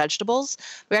cooked vegetables.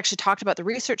 We actually talked about the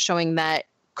research showing that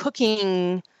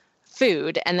cooking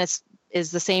food, and this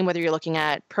is the same whether you're looking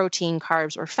at protein,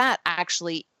 carbs, or fat,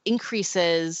 actually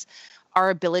increases our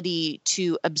ability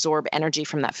to absorb energy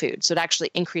from that food. So it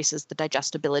actually increases the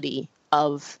digestibility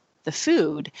of the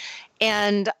food.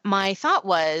 And my thought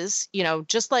was,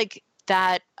 just like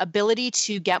that ability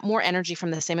to get more energy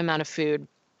from the same amount of food,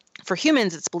 for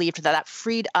humans, it's believed that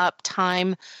freed up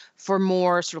time for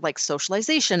more sort of like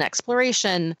socialization,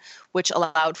 exploration, which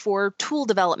allowed for tool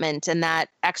development, and that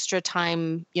extra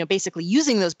time, basically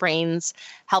using those brains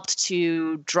helped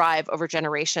to drive over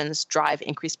generations, drive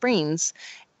increased brains.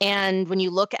 And when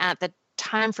you look at the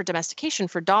time for domestication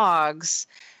for dogs,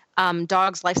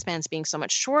 dogs' lifespans being so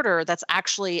much shorter, that's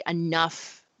actually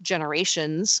enough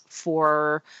generations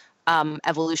for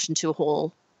evolution to a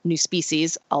whole new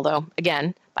species. Although,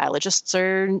 again, biologists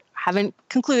haven't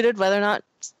concluded whether or not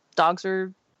dogs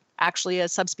are actually a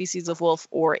subspecies of wolf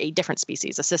or a different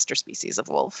species, a sister species of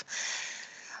wolf.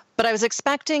 But I was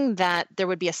expecting that there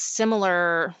would be a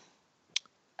similar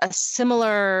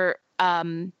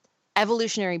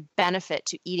evolutionary benefit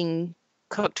to eating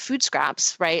cooked food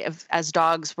scraps, right? As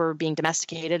dogs were being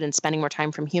domesticated and spending more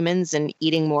time from humans and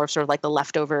eating more sort of like the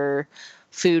leftover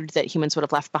food that humans would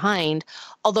have left behind,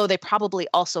 although they probably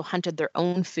also hunted their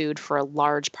own food for a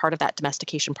large part of that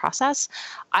domestication process.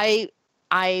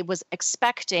 I was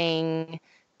expecting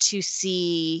to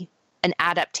see an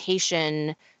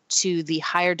adaptation to the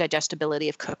higher digestibility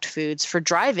of cooked foods for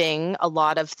driving a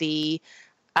lot of the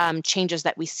changes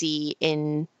that we see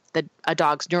in a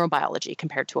dog's neurobiology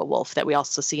compared to a wolf that we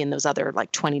also see in those other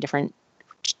like 20 different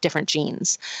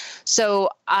genes. So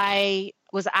I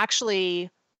was actually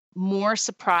more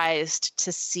surprised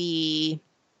to see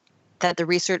that the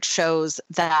research shows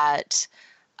that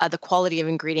the quality of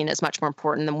ingredient is much more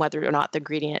important than whether or not the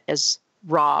ingredient is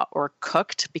raw or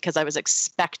cooked, because I was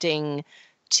expecting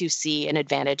to see an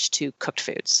advantage to cooked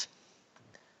foods.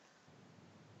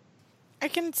 I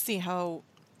can see how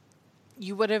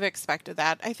you would have expected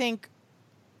that. I think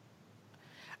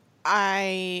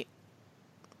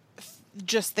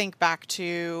just think back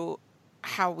to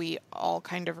how we all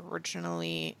kind of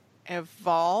originally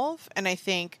evolve, and I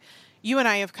think you and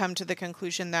I have come to the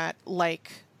conclusion that,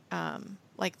 like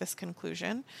this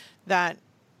conclusion, that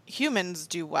humans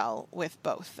do well with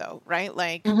both, though, right?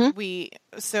 Like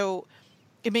so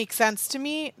it makes sense to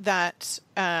me that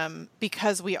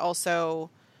because we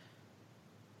also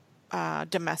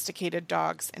domesticated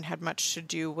dogs and had much to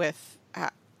do with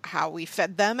how we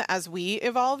fed them as we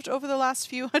evolved over the last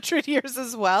few hundred years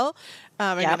as well.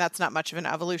 I mean, that's not much of an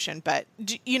evolution, but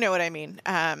you know what I mean?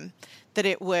 That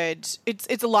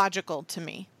it's logical to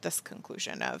me, this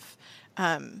conclusion of,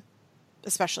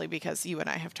 especially because you and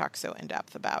I have talked so in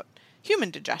depth about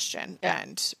human digestion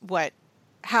and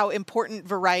how important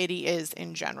variety is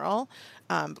in general.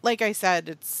 Like I said,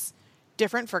 it's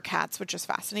different for cats, which is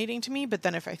fascinating to me. But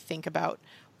then if I think about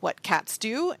what cats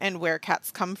do and where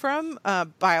cats come from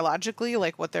biologically,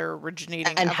 like what they're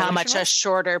originating, and how much a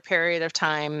shorter period of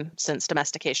time since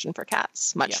domestication for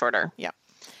cats, much shorter. Yeah.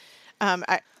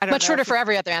 I don't much shorter for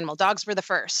every other animal. Dogs were the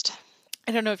first.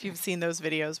 I don't know if you've seen those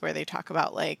videos where they talk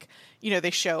about, like,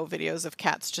 they show videos of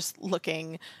cats just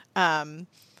looking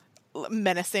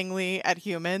menacingly at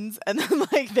humans, and then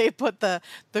like they put the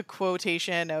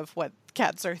quotation of what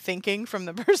cats are thinking from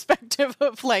the perspective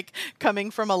of like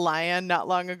coming from a lion not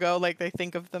long ago. Like they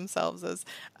think of themselves as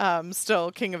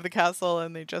still king of the castle,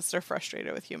 and they just are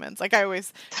frustrated with humans. Like I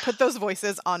always put those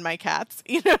voices on my cats.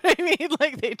 You know what I mean?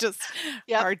 Like they just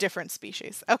are different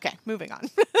species. Okay, moving on.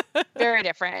 Very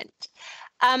different.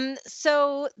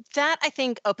 So that, I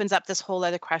think, opens up this whole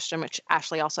other question, which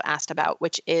Ashley also asked about,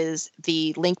 which is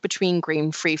the link between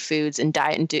grain-free foods and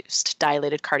diet-induced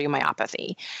dilated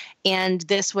cardiomyopathy. And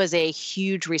this was a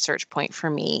huge research point for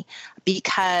me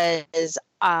because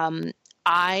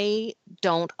I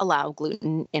don't allow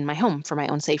gluten in my home for my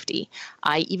own safety.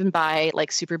 I even buy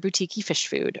like super boutique-y fish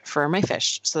food for my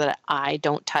fish so that I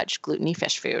don't touch gluten-y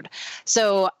fish food.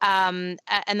 So, and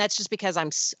that's just because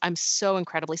I'm so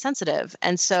incredibly sensitive.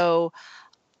 And so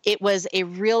it was a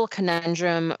real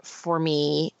conundrum for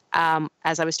me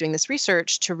as I was doing this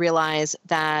research to realize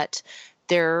that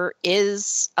there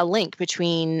is a link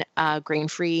between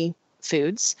grain-free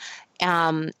foods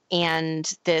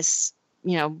and this,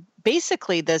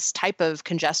 basically this type of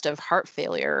congestive heart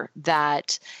failure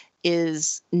that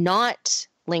is not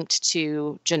linked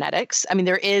to genetics. I mean,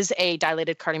 there is a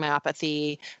dilated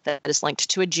cardiomyopathy that is linked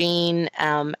to a gene,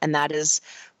 and that is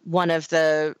one of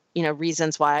the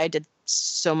reasons why I did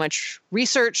so much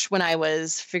research when I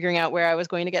was figuring out where I was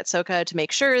going to get Soka, to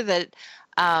make sure that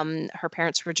her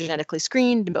parents were genetically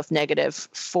screened and both negative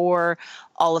for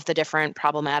all of the different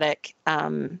problematic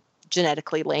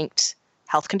genetically linked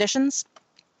health conditions.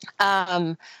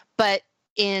 But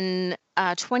in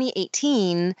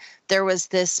 2018, there was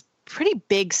this pretty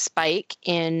big spike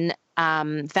in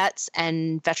vets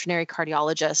and veterinary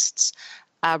cardiologists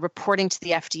reporting to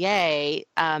the FDA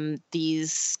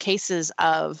these cases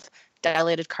of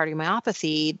dilated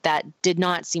cardiomyopathy that did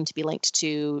not seem to be linked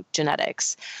to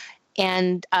genetics.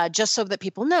 And just so that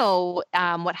people know,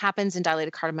 what happens in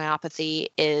dilated cardiomyopathy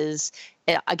is,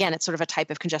 again, it's sort of a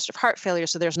type of congestive heart failure.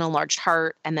 So there's no enlarged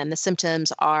heart. And then the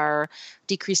symptoms are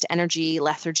decreased energy,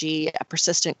 lethargy, a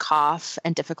persistent cough,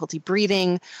 and difficulty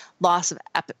breathing, loss of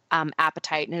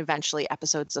appetite, and eventually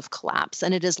episodes of collapse.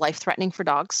 And it is life-threatening for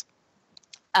dogs.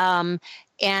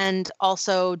 And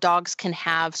also dogs can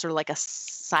have sort of like a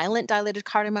silent dilated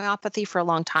cardiomyopathy for a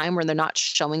long time, where they're not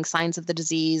showing signs of the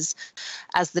disease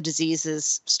as the disease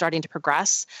is starting to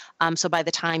progress. So by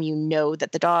the time you know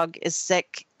that the dog is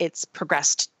sick, it's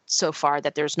progressed so far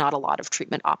that there's not a lot of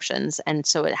treatment options. And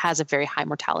so it has a very high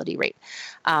mortality rate,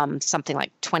 something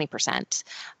like 20%.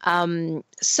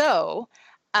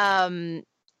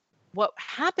 What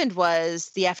happened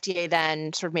was the FDA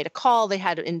then sort of made a call. They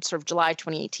had in sort of July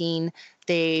 2018,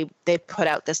 they put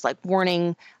out this like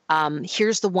warning.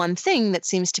 Here's the one thing that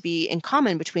seems to be in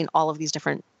common between all of these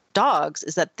different dogs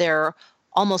is that they're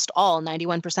almost all,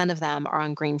 91% of them, are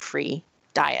on grain-free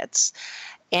diets.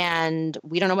 And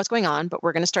we don't know what's going on, but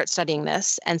we're going to start studying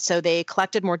this. And so they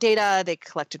collected more data, they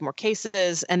collected more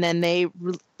cases, and then they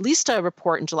released a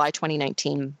report in July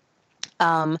 2019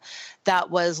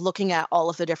 that was looking at all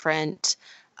of the different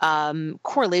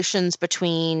correlations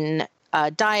between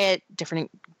diet,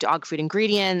 different dog food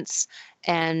ingredients,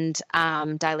 and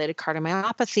dilated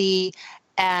cardiomyopathy,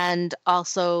 and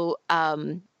also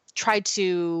tried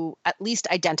to at least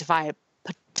identify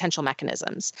potential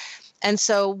mechanisms. And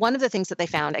so one of the things that they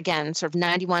found, again, sort of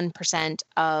 91%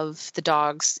 of the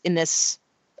dogs in this,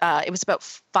 it was about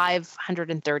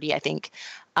 530, I think,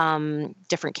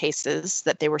 different cases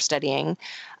that they were studying.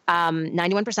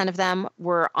 91% of them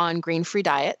were on grain-free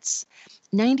diets.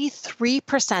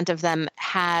 93% of them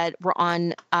were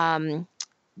on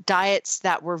diets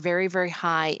that were very, very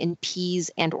high in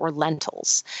peas and or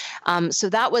lentils. So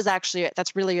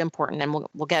that's really important, and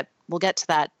we'll get to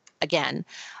that again.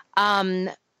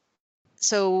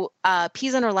 So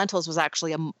peas and or lentils was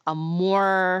actually a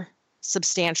more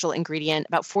substantial ingredient.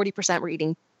 About 40% were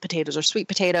eating potatoes or sweet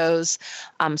potatoes.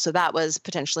 So that was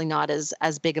potentially not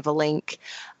as big of a link.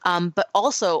 But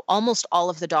also almost all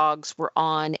of the dogs were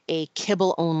on a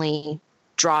kibble-only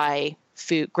dry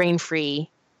food, grain-free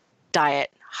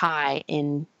diet high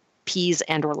in peas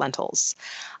and or lentils.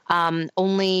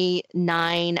 Only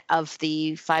 9 of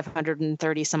the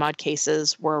 530 some odd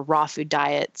cases were raw food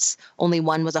diets. Only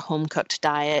 1 was a home-cooked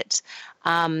diet.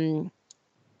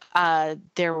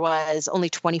 There was only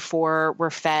 24 were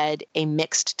fed a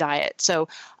mixed diet. So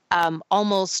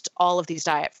almost all of these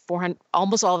dogs,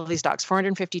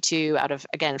 452 out of,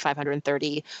 again,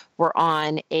 530, were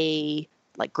on a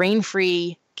like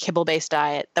grain-free, kibble-based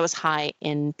diet that was high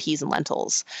in peas and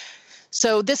lentils.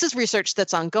 So this is research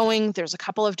that's ongoing. There's a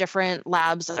couple of different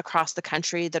labs across the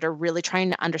country that are really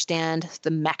trying to understand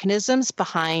the mechanisms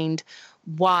behind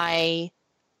why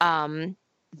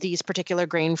these particular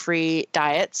grain-free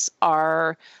diets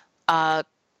are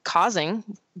causing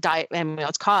diet, and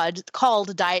it's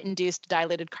called diet-induced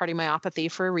dilated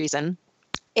cardiomyopathy for a reason.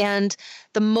 And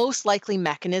the most likely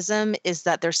mechanism is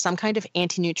that there's some kind of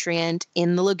anti-nutrient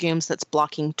in the legumes that's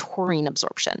blocking taurine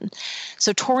absorption.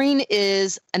 So taurine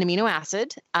is an amino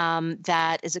acid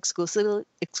that is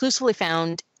exclusively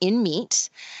found in meat.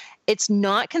 It's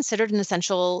not considered an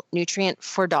essential nutrient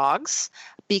for dogs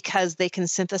because they can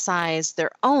synthesize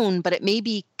their own, but it may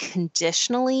be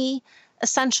conditionally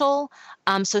essential.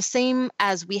 So same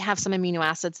as we have some amino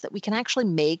acids that we can actually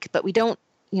make, but we don't,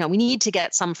 we need to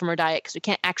get some from our diet because we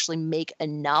can't actually make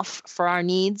enough for our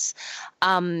needs.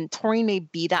 Taurine may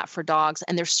be that for dogs.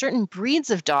 And there's certain breeds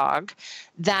of dog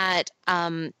that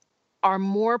are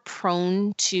more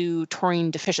prone to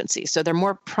taurine deficiency. So they're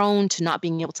more prone to not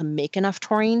being able to make enough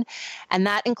taurine. And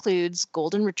that includes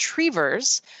golden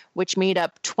retrievers, which made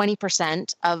up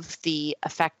 20% of the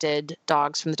affected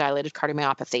dogs from the dilated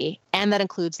cardiomyopathy. And that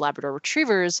includes Labrador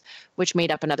retrievers, which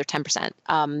made up another 10%.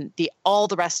 All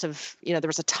the rest of, there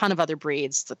was a ton of other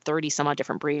breeds, the 30 some odd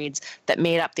different breeds that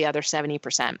made up the other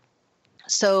 70%.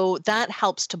 So that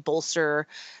helps to bolster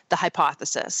the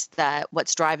hypothesis that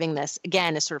what's driving this,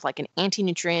 again, is sort of like an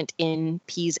anti-nutrient in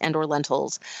peas and or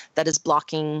lentils that is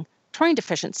blocking taurine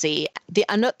deficiency.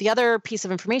 The other piece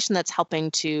of information that's helping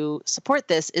to support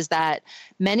this is that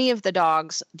many of the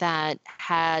dogs that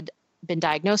had been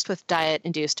diagnosed with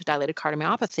diet-induced dilated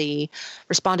cardiomyopathy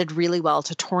responded really well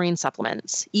to taurine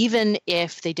supplements, even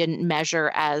if they didn't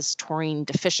measure as taurine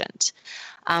deficient.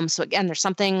 So again, there's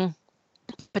something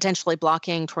potentially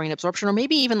blocking taurine absorption, or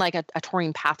maybe even like a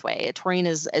taurine pathway. Taurine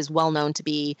is well known to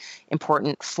be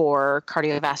important for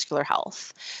cardiovascular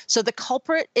health. So the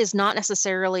culprit is not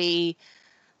necessarily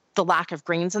the lack of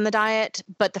grains in the diet,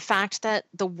 but the fact that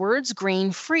the words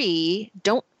grain-free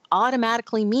don't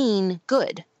automatically mean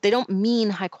good. They don't mean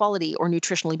high quality or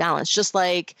nutritionally balanced. Just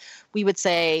like we would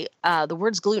say the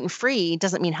words gluten-free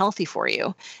doesn't mean healthy for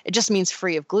you. It just means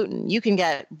free of gluten. You can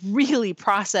get really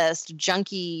processed,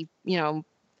 junky,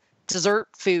 dessert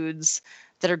foods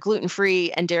that are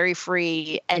gluten-free and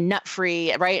dairy-free and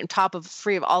nut-free, right? And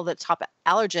free of all the top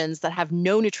allergens that have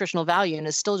no nutritional value and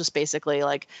is still just basically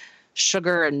like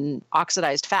sugar and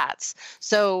oxidized fats.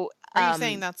 So are you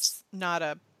saying that's not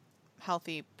a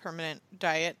healthy permanent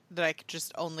diet, that I could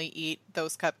just only eat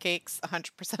those cupcakes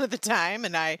 100% of the time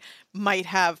and I might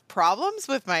have problems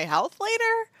with my health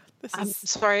later? I'm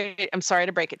sorry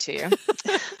to break it to you.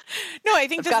 No, I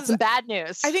think I've got some bad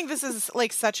news. I think this is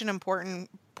like such an important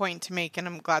point to make, and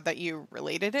I'm glad that you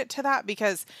related it to that,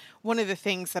 because one of the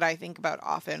things that I think about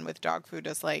often with dog food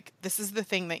is like, this is the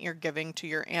thing that you're giving to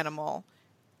your animal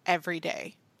every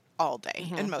day, all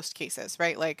day, in most cases,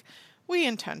 right? Like, we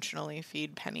intentionally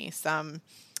feed Penny some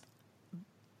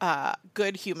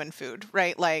good human food,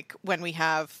 right? Like when we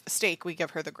have steak, we give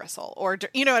her the gristle, or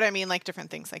you know what I mean? Like different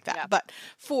things like that. Yeah. But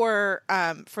for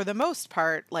the most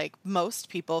part, like most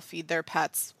people feed their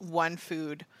pets one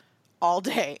food all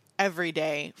day, every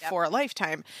day for a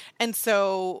lifetime. And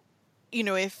so,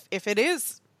 if it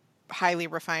is highly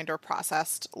refined or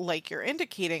processed, like you're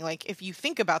indicating, like if you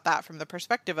think about that from the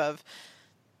perspective of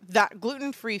that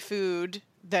gluten-free food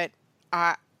that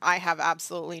I have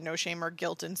absolutely no shame or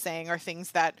guilt in saying are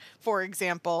things that, for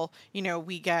example,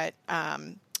 we get a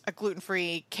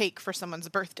gluten-free cake for someone's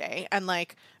birthday, and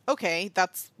like, okay,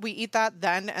 we eat that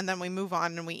then, and then we move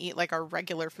on and we eat like our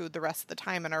regular food the rest of the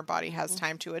time, and our body has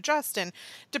time to adjust. And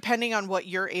depending on what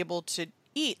you're able to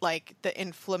eat, like the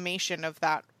inflammation of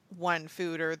that one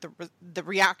food or the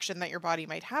reaction that your body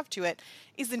might have to it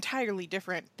is entirely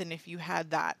different than if you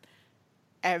had that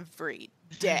every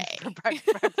day.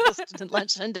 Breakfast and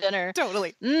lunch and dinner.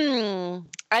 Totally.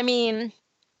 I mean,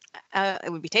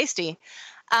 it would be tasty.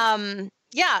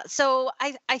 So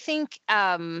I think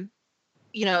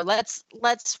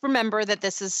let's remember that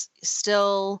this is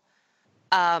still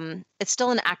it's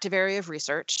still an active area of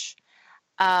research.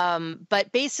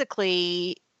 But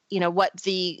basically, what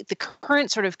the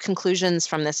current sort of conclusions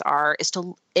from this are is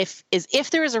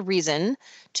if there is a reason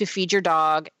to feed your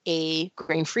dog a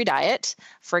grain-free diet.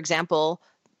 For example,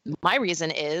 my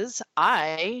reason is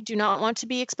I do not want to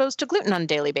be exposed to gluten on a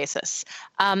daily basis.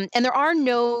 And there are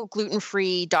no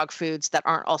gluten-free dog foods that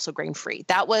aren't also grain-free.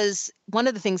 That was one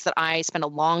of the things that I spent a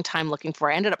long time looking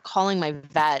for. I ended up calling my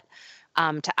vet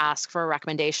to ask for a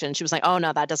recommendation. She was like, oh,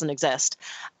 no, that doesn't exist.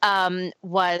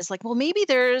 Was like, well, maybe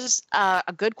there's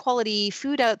a good quality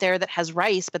food out there that has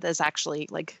rice, but that's actually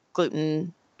like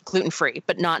gluten-free,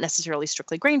 but not necessarily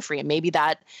strictly grain-free. And maybe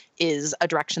that is a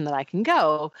direction that I can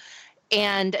go.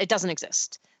 And it doesn't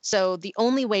exist. So the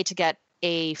only way to get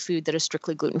a food that is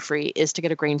strictly gluten-free is to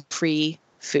get a grain-free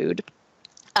food.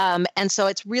 And so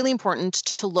it's really important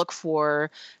to look for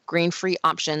grain-free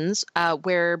options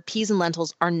where peas and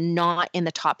lentils are not in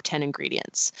the top 10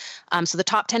 ingredients. So the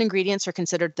top 10 ingredients are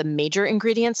considered the major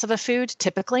ingredients of a food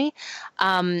typically.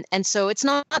 And so it's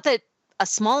not that a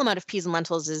small amount of peas and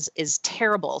lentils is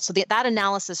terrible. So that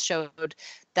analysis showed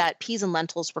that peas and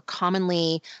lentils were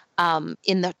commonly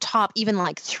in the top, even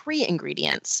like 3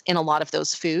 ingredients in a lot of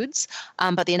those foods.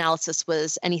 But the analysis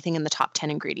was anything in the top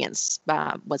 10 ingredients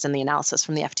was in the analysis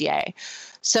from the FDA.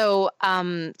 So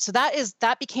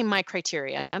that became my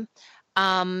criteria.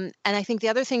 And I think the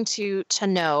other thing to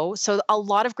know, so a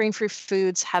lot of grain-free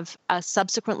foods have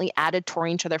subsequently added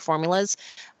taurine to their formulas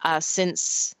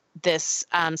since this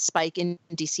spike in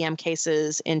DCM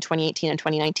cases in 2018 and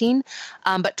 2019.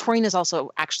 But taurine is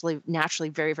also actually naturally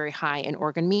very, very high in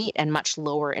organ meat and much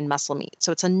lower in muscle meat.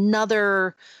 So it's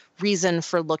another reason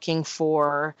for looking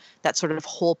for that sort of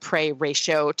whole prey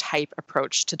ratio type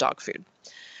approach to dog food.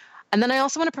 And then I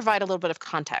also want to provide a little bit of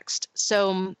context.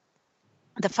 So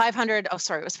the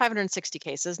 560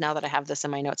 cases, now that I have this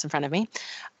in my notes in front of me,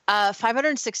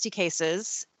 560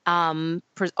 cases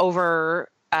over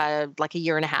like a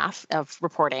year and a half of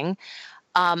reporting.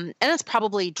 And that's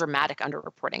probably dramatic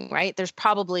underreporting, right? There's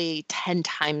probably 10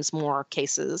 times more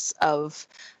cases of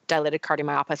dilated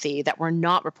cardiomyopathy that were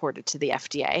not reported to the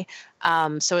FDA.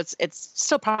 So it's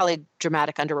still probably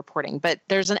dramatic underreporting, but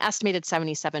there's an estimated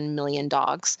 77 million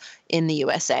dogs in the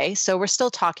USA. So we're still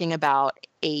talking about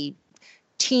a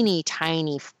teeny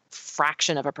tiny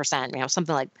fraction of a percent,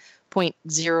 something like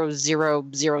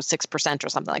 0.0006% or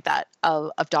something like that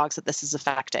of dogs that this is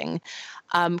affecting,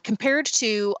 compared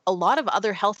to a lot of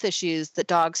other health issues that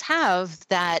dogs have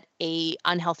that a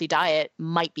unhealthy diet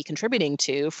might be contributing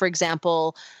to. For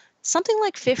example, something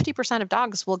like 50% of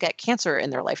dogs will get cancer in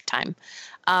their lifetime.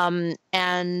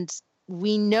 And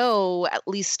we know, at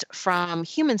least from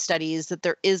human studies, that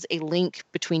there is a link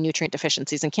between nutrient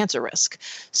deficiencies and cancer risk.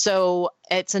 So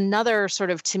it's another sort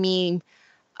of, to me,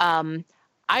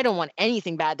 I don't want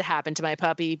anything bad to happen to my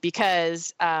puppy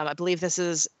because I believe this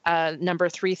is number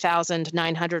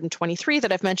 3,923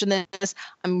 that I've mentioned this.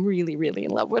 I'm really, really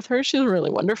in love with her. She's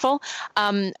really wonderful.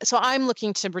 So I'm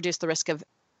looking to reduce the risk of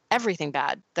everything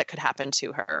bad that could happen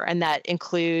to her. And that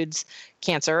includes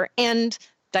cancer and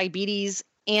diabetes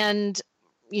and,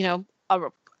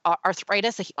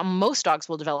 arthritis. Most dogs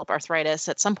will develop arthritis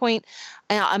at some point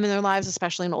in their lives,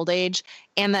 especially in old age.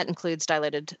 And that includes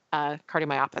dilated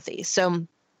cardiomyopathy. So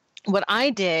what I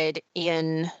did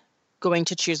in going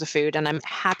to choose a food, and I'm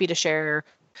happy to share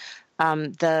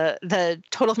the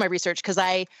total of my research, because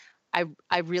I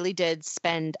really did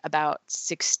spend about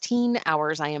 16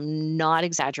 hours. I am not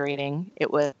exaggerating.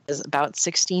 It was about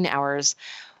 16 hours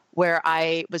where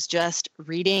I was just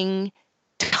reading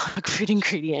dog food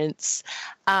ingredients,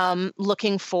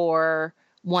 looking for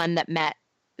one that met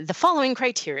the following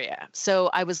criteria.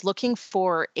 So I was looking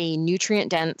for a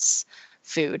nutrient-dense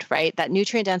food, right? That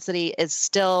nutrient density is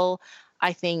still,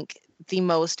 I think, the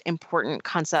most important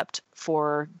concept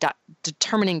for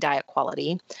determining diet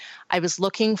quality. I was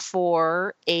looking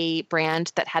for a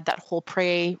brand that had that whole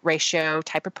prey ratio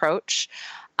type approach.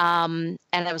 And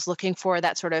I was looking for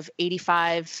that sort of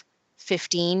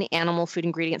 85-15 animal food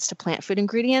ingredients to plant food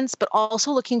ingredients, but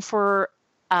also looking for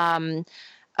a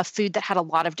food that had a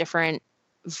lot of different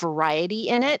variety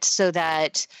in it, so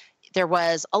that there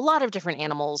was a lot of different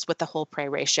animals with the whole prey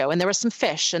ratio, and there was some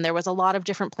fish, and there was a lot of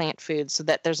different plant foods, so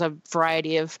that there's a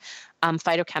variety of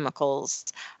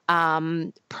phytochemicals.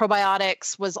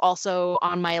 Probiotics was also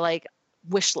on my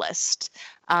wish list,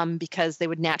 because they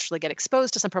would naturally get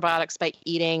exposed to some probiotics by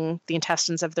eating the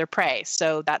intestines of their prey.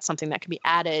 So that's something that can be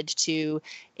added to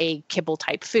a kibble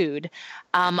type food.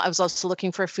 I was also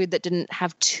looking for a food that didn't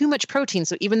have too much protein.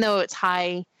 So even though it's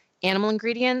high animal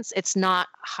ingredients, it's not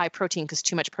high protein, because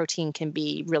too much protein can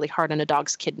be really hard on a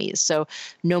dog's kidneys. So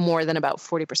no more than about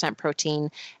 40%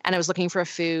 protein. And I was looking for a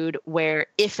food where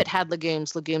if it had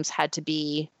legumes had to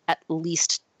be at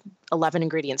least 11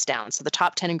 ingredients down. So the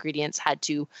top 10 ingredients had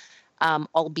to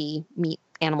all be meat,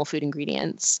 animal food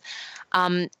ingredients.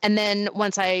 And then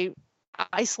once I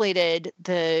isolated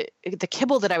the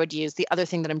kibble that I would use, the other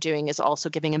thing that I'm doing is also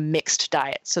giving a mixed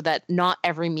diet, so that not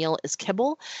every meal is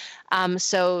kibble.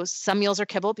 So some meals are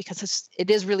kibble because it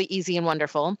is really easy and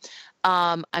wonderful.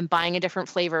 I'm buying a different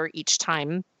flavor each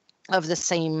time of the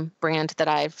same brand that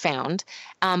I've found.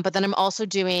 But then I'm also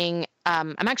doing,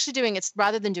 it's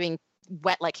rather than doing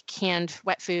wet, like canned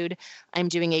wet food, I'm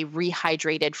doing a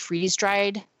rehydrated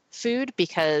freeze-dried food,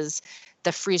 because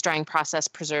the freeze drying process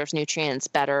preserves nutrients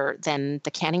better than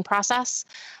the canning process.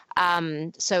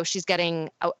 So she's getting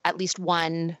at least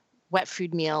one wet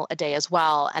food meal a day as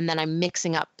well. And then I'm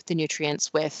mixing up the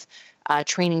nutrients with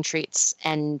training treats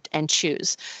and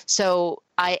chews. So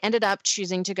I ended up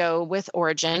choosing to go with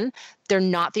Orijen. They're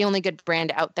not the only good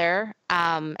brand out there.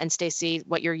 And Stacy,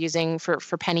 what you're using for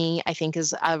Penny, I think,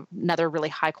 is another really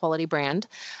high quality brand.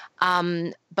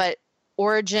 But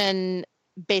Orijen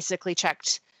basically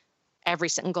checked every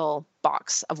single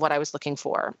box of what I was looking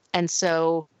for. And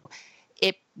so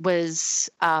it was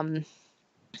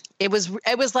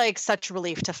like such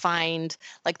relief to find,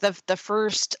 like, the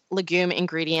first legume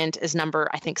ingredient is number,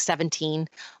 I think, 17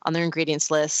 on their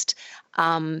ingredients list.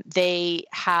 They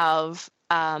have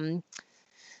animal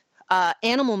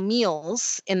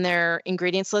meals in their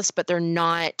ingredients list, but they're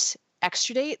not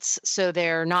exudates, so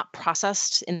they're not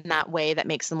processed in that way that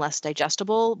makes them less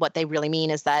digestible. What they really mean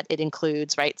is that it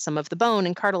includes, right, some of the bone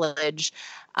and cartilage.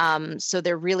 So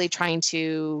they're really trying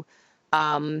to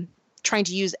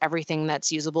use everything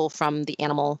that's usable from the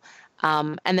animal.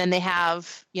 And then they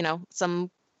have,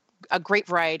 a great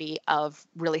variety of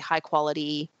really high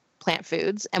quality plant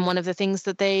foods. And one of the things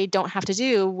that they don't have to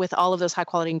do with all of those high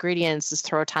quality ingredients is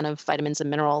throw a ton of vitamins and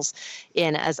minerals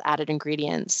in as added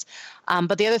ingredients.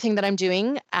 But the other thing that I'm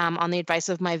doing on the advice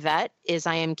of my vet is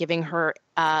I am giving her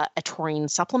a taurine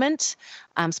supplement.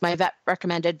 So my vet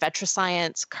recommended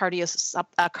VetraScience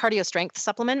Cardio Strength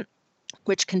supplement,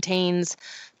 which contains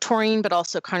taurine, but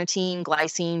also carnitine,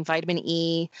 glycine, vitamin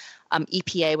E,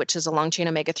 EPA, which is a long-chain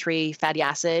omega-3 fatty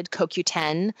acid,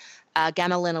 CoQ10,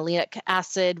 gamma-linolenic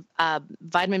acid,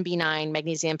 vitamin B9,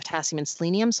 magnesium, potassium, and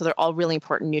selenium. So they're all really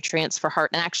important nutrients for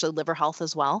heart and actually liver health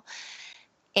as well.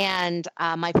 And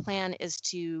my plan is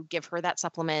to give her that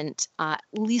supplement at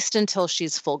least until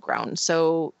she's full grown.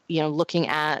 So, looking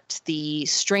at the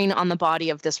strain on the body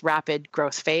of this rapid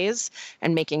growth phase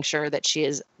and making sure that she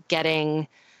is getting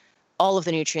all of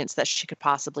the nutrients that she could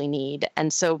possibly need.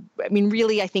 And so,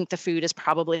 really, I think the food is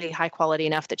probably high quality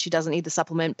enough that she doesn't need the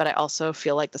supplement, but I also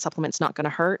feel like the supplement's not going to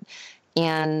hurt.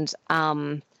 And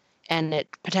it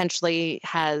potentially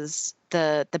has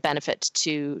the benefit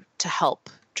to help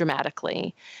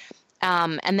dramatically.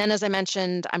 And then, as I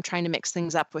mentioned, I'm trying to mix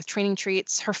things up with training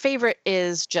treats. Her favorite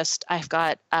is I've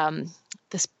got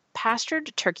this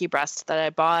pastured turkey breast that I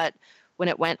bought when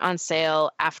it went on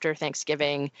sale after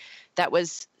Thanksgiving that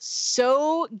was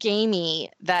so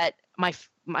gamey that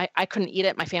I couldn't eat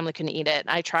it. My family couldn't eat it.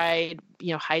 I tried,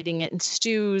 hiding it in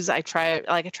stews. I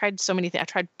tried so many things. I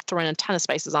tried throwing a ton of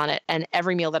spices on it, and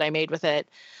every meal that I made with it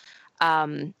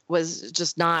was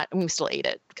just not. We still ate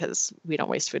it because we don't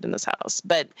waste food in this house,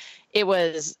 but it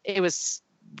was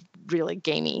really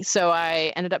gamey. So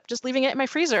I ended up just leaving it in my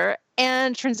freezer,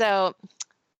 and turns out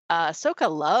Soka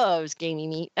loves gamey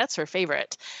meat. That's her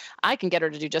favorite. I can get her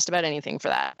to do just about anything for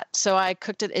that. So I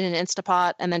cooked it in an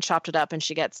Instapot and then chopped it up, and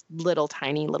she gets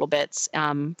tiny little bits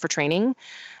for training.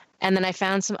 And then I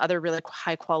found some other really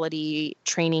high quality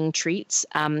training treats.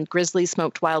 Grizzly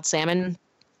smoked wild salmon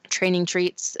training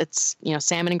treats. It's,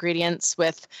 salmon ingredients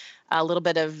with a little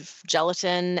bit of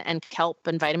gelatin and kelp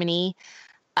and vitamin E.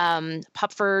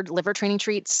 Pupford liver training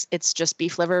treats. It's just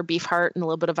beef liver, beef heart, and a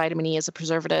little bit of vitamin E as a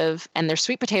preservative. And their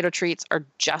sweet potato treats are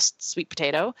just sweet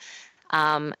potato.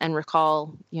 And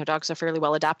recall, dogs are fairly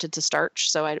well adapted to starch,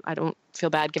 so I don't feel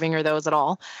bad giving her those at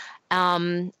all.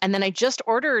 And then I just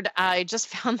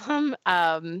found them.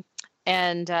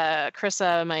 And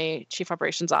Carissa, my chief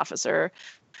operations officer,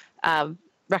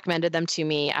 recommended them to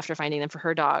me after finding them for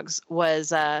her dogs, was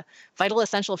Vital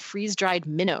Essential freeze-dried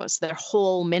minnows. They're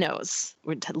whole minnows,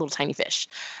 little tiny fish.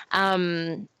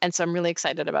 And so I'm really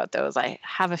excited about those. I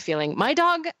have a feeling my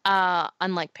dog,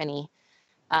 unlike Penny,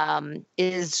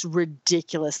 is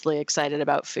ridiculously excited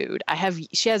about food.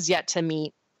 She has yet to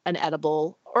meet an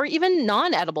edible or even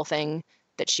non-edible thing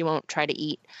that she won't try to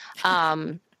eat.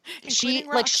 Including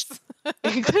rocks.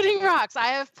 Including rocks. I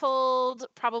have pulled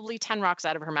probably 10 rocks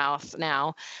out of her mouth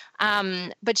now.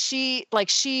 But she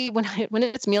when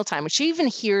it's mealtime, when she even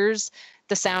hears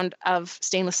the sound of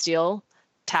stainless steel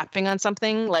tapping on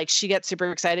something, she gets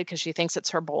super excited because she thinks it's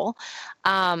her bowl.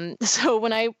 So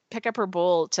when I pick up her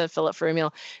bowl to fill it for a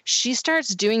meal, she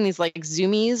starts doing these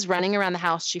zoomies running around the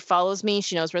house. She follows me.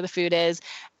 She knows where the food is,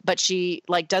 but she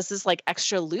does this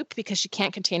extra loop because she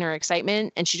can't contain her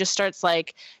excitement. And she just starts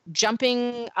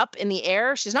jumping up in the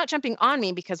air. She's not jumping on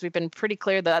me because we've been pretty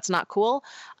clear that that's not cool.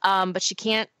 But she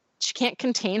can't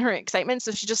contain her excitement.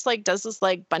 So she just does this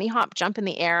bunny hop jump in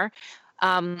the air,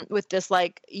 with this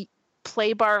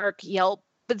play bark yelp,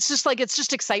 but it's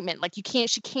just excitement.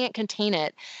 She can't contain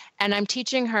it. And I'm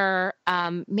teaching her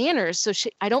manners. So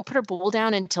I don't put her bowl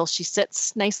down until she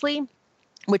sits nicely,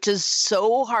 which is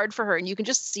so hard for her. And you can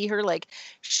just see her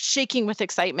shaking with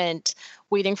excitement,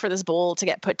 waiting for this bowl to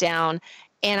get put down.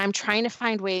 And I'm trying to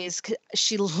find ways.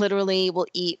 She literally will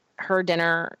eat her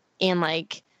dinner in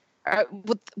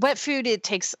with wet food, it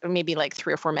takes maybe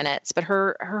 3 or 4 minutes, but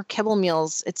her kibble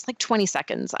meals, it's 20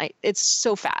 seconds. It's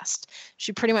so fast.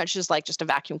 She pretty much is just a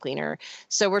vacuum cleaner.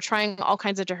 So we're trying all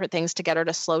kinds of different things to get her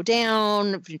to slow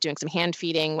down, doing some hand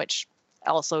feeding, which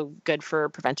also good for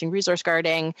preventing resource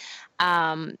guarding.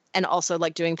 And also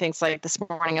doing things this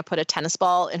morning, I put a tennis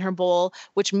ball in her bowl,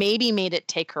 which maybe made it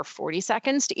take her 40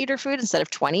 seconds to eat her food instead of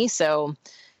 20. So,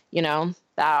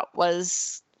 that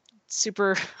was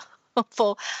super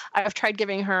helpful. I've tried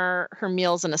giving her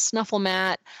meals in a snuffle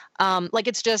mat.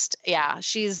 It's just,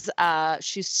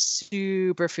 she's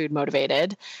super food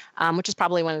motivated, which is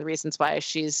probably one of the reasons why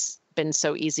she's been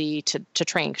so easy to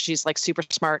train, because she's super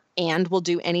smart and will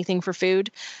do anything for food.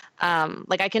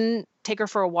 I can take her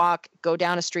for a walk, go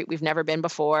down a street we've never been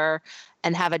before,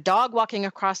 and have a dog walking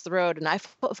across the road. And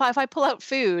if I pull out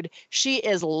food, she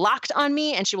is locked on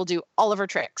me and she will do all of her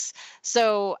tricks.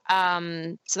 So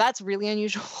that's really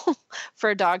unusual. for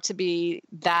a dog to be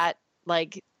that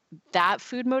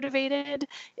food motivated.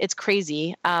 It's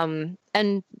crazy. And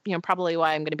probably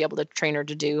why I'm going to be able to train her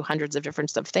to do hundreds of different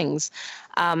stuff things.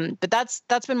 But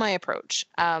that's been my approach,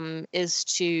 is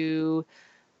to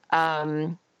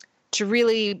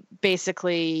really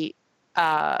basically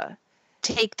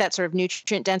take that sort of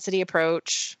nutrient density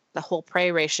approach, the whole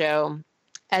prey ratio,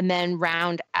 and then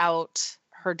round out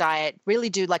her diet, really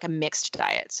do like a mixed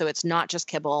diet. So it's not just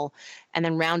kibble, and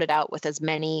then round it out with as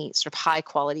many sort of high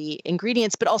quality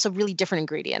ingredients, but also really different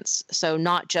ingredients. So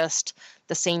not just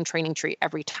the same training treat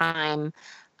every time.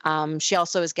 She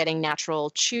also is getting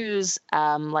natural chews,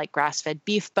 like grass-fed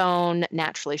beef bone,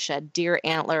 naturally shed deer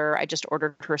antler. I just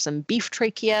ordered her some beef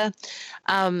trachea.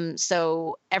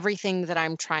 So everything that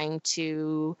I'm trying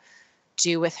to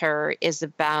do with her is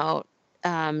about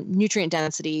nutrient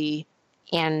density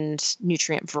and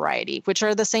nutrient variety, which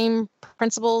are the same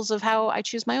principles of how I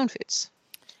choose my own foods.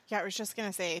 Yeah, I was just going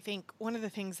to say, I think one of the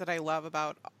things that I love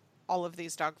about all of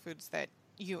these dog foods that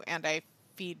you and I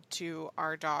feed to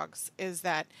our dogs is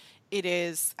that it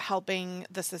is helping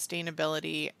the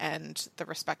sustainability and the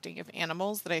respecting of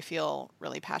animals that I feel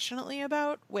really passionately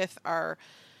about with our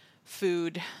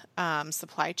food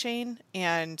supply chain.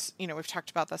 And, we've talked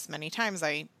about this many times.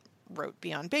 I wrote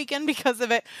Beyond Bacon because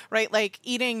of it, right? Like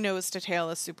eating nose to tail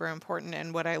is super important.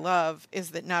 And what I love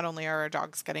is that not only are our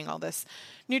dogs getting all this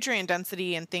nutrient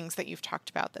density and things that you've talked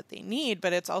about that they need,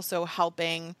 but it's also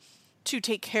helping to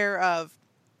take care of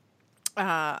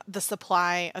the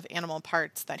supply of animal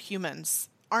parts that humans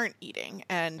aren't eating.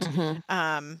 And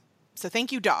so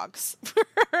thank you, dogs,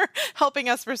 for helping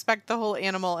us respect the whole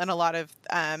animal and a lot of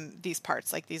these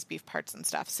parts, like these beef parts and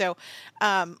stuff. So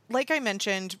like I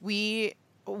mentioned, we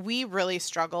really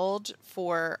struggled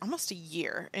for almost a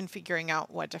year in figuring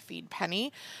out what to feed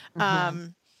Penny. I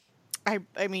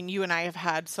mean, you and I have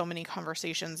had so many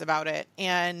conversations about it,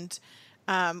 and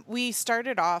we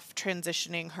started off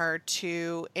transitioning her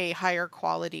to a higher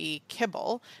quality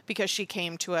kibble because she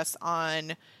came to us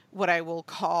on what I will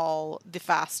call the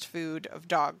fast food of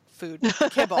dog food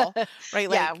kibble, right?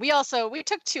 Yeah, we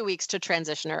took 2 weeks to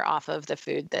transition her off of the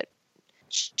food that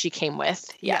she came with.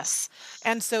 Yes.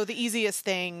 And so the easiest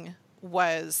thing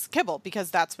was kibble because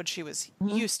that's what she was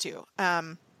used to.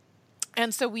 And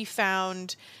so we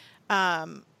found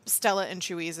Stella and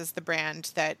Chewy's is the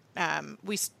brand that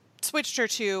we switched her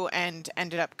to and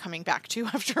ended up coming back to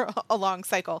after a long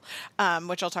cycle,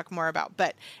 which I'll talk more about.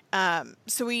 But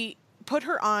so we put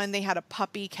her on. They had a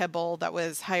puppy kibble that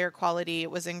was higher quality.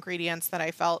 It was ingredients that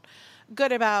I felt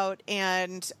good about.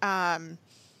 And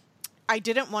I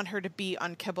didn't want her to be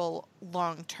on kibble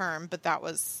long term, but that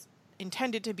was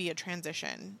intended to be a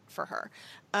transition for her.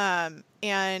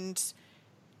 And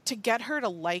to get her to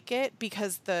like it,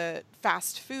 because the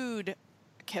fast food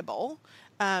kibble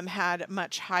had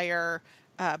much higher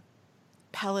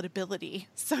palatability,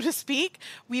 so to speak,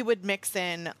 we would mix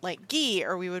in like ghee,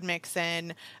 or we would mix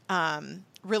in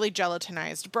really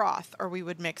gelatinized broth, or we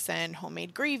would mix in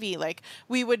homemade gravy. Like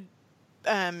we would...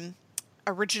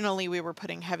 originally we were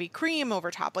putting heavy cream over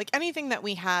top, like anything that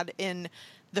we had in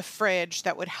the fridge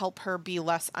that would help her be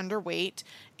less underweight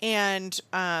and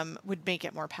would make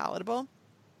it more palatable.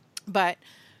 But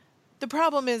the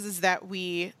problem is that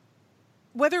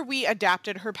whether we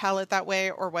adapted her palate that way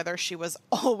or whether she was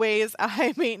always a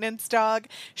high maintenance dog,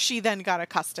 she then got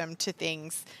accustomed to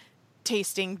things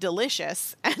tasting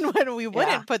delicious. And when we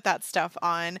wouldn't put that stuff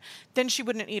on, then she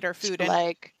wouldn't eat our food.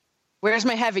 Like, where's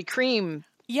my heavy cream?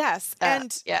 Yes.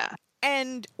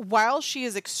 And while she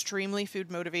is extremely food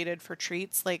motivated for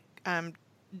treats, like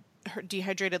her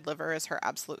dehydrated liver is her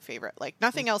absolute favorite. Like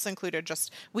nothing else included,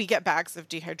 just we get bags of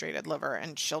dehydrated liver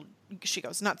and she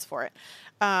goes nuts for it.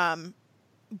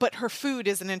 But her food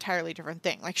is an entirely different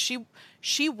thing. Like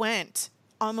she went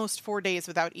almost 4 days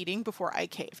without eating before I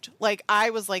caved. Like I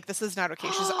was like, this is not okay.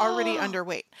 She's already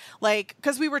underweight. Like,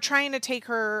 because we were trying to take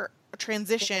her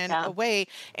transition away,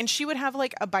 and she would have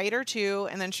like a bite or two,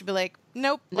 and then she'd be like,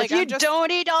 nope. Like, if you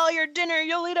don't eat all your dinner,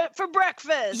 you'll eat it for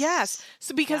breakfast. Yes.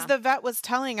 So because the vet was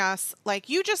telling us, like,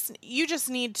 you just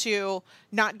need to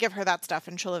not give her that stuff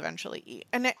and she'll eventually eat.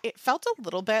 And it felt a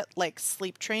little bit like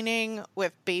sleep training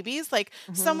with babies. Like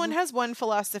someone has one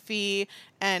philosophy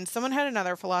and someone had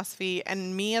another philosophy.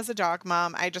 And me as a dog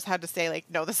mom, I just had to say, like,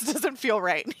 no, this doesn't feel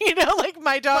right. Like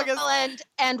my dog is.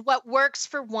 And what works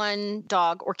for one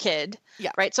dog or kid.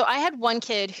 Yeah. Right. So I had one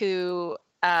kid who,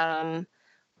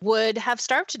 would have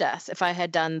starved to death if I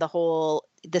had done the whole,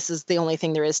 this is the only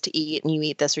thing there is to eat and you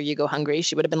eat this or you go hungry.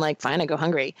 She would have been like, fine, I go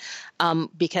hungry.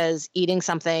 Because eating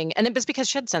something, and it was because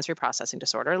she had sensory processing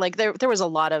disorder. Like there was a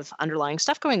lot of underlying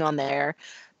stuff going on there,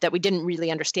 that we didn't really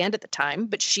understand at the time,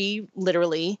 but she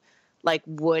literally like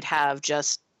would have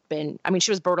just been, I mean,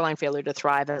 she was borderline failure to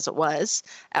thrive as it was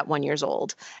at 1 year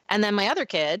old. And then my other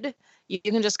kid, you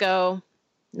can just go,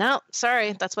 no,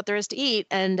 sorry, that's what there is to eat.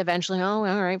 And eventually, oh,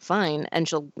 all right, fine. And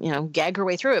she'll, gag her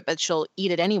way through it, but she'll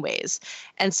eat it anyways.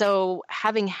 And so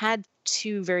having had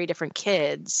two very different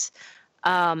kids,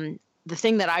 the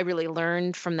thing that I really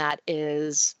learned from that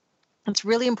is it's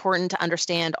really important to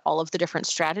understand all of the different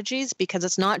strategies, because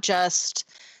it's not just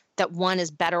that one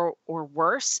is better or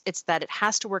worse. It's that it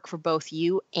has to work for both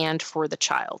you and for the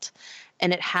child.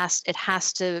 And it has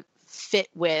to fit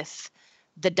with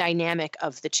the dynamic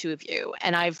of the two of you.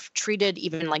 And I've treated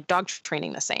even like dog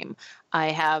training the same.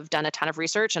 I have done a ton of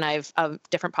research, and I've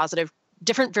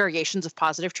different variations of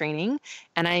positive training,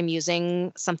 and I'm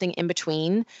using something in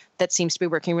between that seems to be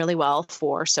working really well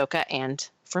for Soka and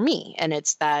for me. And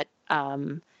it's that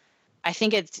I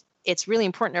think it's really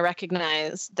important to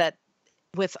recognize that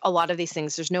with a lot of these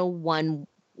things, there's no one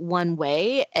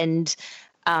way, and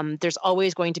there's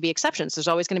always going to be exceptions. There's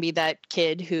always going to be that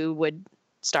kid who would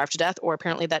starve to death, or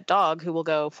apparently that dog who will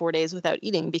go 4 days without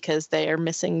eating because they are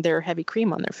missing their heavy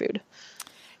cream on their food.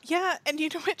 Yeah, and you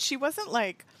know what? She wasn't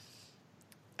like,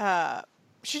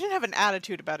 she didn't have an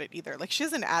attitude about it either. Like, she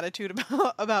has an attitude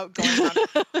about going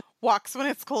on walks when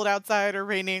it's cold outside or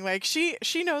raining. Like, she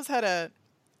knows how to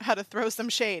throw some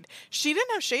shade. She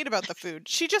didn't have shade about the food.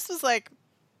 She just was like,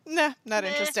 nah, not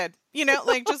interested.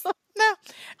 Like, just nah.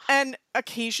 And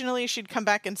occasionally she'd come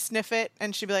back and sniff it,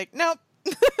 and she'd be like, nope.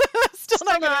 Still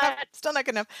not good enough. Still not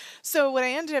good enough. So what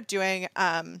I ended up doing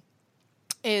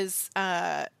is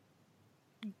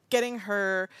getting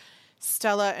her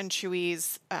Stella and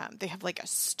Chewy's, they have like a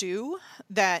stew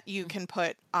that you can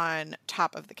put on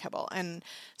top of the kibble. And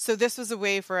so this was a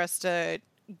way for us to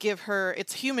give her,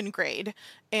 it's human grade,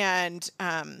 and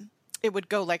it would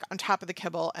go like on top of the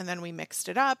kibble, and then we mixed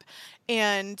it up.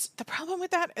 And the problem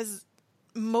with that is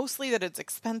mostly that it's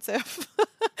expensive.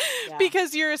 Yeah.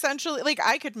 Because you're essentially like,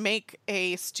 I could make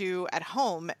a stew at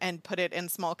home and put it in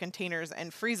small containers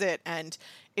and freeze it, and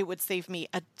it would save me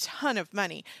a ton of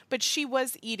money. But she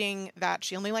was eating that.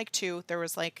 She only liked 2. There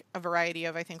was like a variety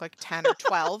of, I think, like 10 or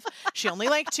 12. She only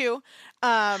liked 2.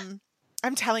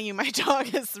 I'm telling you, my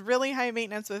dog is really high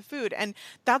maintenance with food, and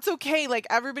that's okay. Like,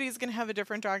 everybody's going to have a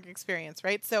different dog experience,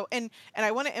 right? So, and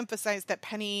I want to emphasize that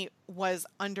Penny was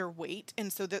underweight,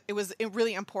 and so that it was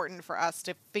really important for us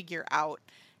to figure out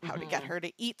how to get her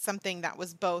to eat something that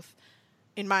was both,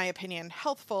 in my opinion,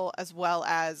 healthful, as well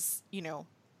as,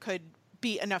 could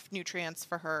be enough nutrients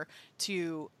for her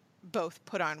to both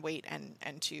put on weight and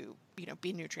to,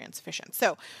 be nutrient sufficient.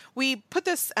 So we put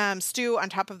this stew on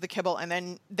top of the kibble,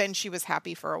 and then she was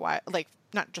happy for a while, like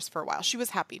not just for a while, she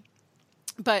was happy,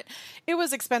 but it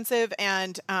was expensive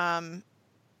and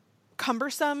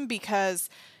cumbersome because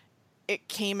it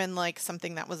came in like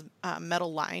something that was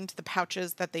metal lined. The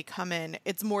pouches that they come in,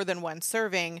 it's more than one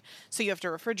serving, so you have to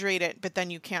refrigerate it, but then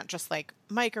you can't just like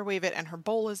microwave it, and her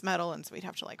bowl is metal, and so we'd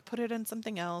have to like put it in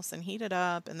something else and heat it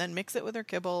up and then mix it with her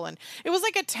kibble, and it was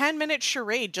like a 10-minute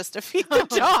charade just to feed the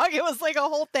dog. It was like a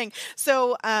whole thing.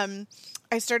 So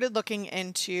I started looking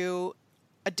into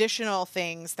additional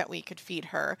things that we could feed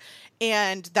her.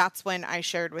 And that's when I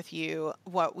shared with you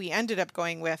what we ended up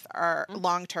going with our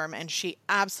long-term, and she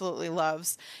absolutely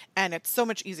loves, and it's so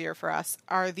much easier for us,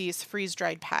 are these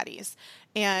freeze-dried patties.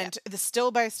 And the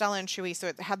Still by Stella and Chewy, so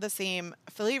it had the same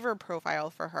flavor profile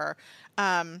for her.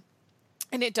 And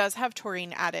it does have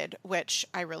taurine added, which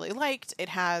I really liked. It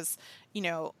has,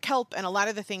 kelp and a lot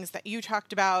of the things that you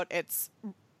talked about. It's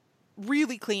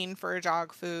really clean for a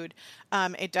dog food.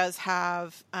 It does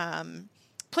have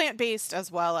plant-based as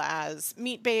well as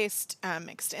meat-based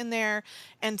mixed in there.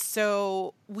 And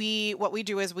so what we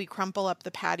do is we crumple up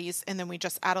the patties, and then we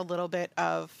just add a little bit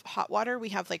of hot water. We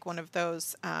have like one of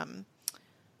those, what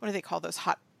do they call those,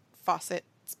 hot faucet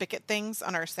spigot things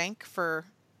on our sink for...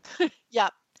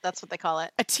 Yep, that's what they call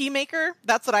it. A tea maker?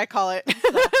 That's what I call it.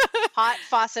 Hot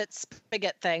faucet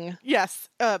spigot thing. Yes.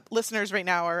 Listeners right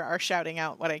now are shouting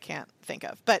out what I can't think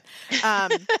of. But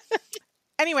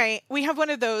anyway, we have one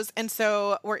of those. And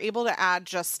so we're able to add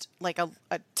just like a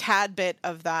tad bit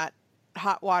of that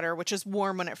hot water, which is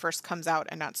warm when it first comes out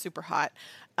and not super hot,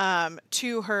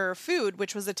 to her food,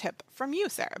 which was a tip from you,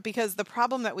 Sarah, because the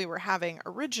problem that we were having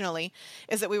originally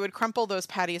is that we would crumple those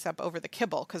patties up over the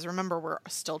kibble. Because remember, we're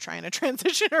still trying to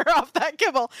transition her off that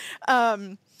kibble.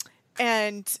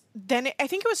 And then I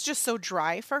think it was just so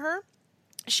dry for her.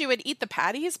 she would eat the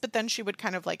patties, but then she would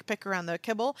kind of like pick around the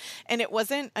kibble, and it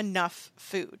wasn't enough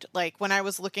food. Like when I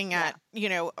was looking at,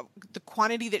 the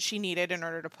quantity that she needed in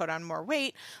order to put on more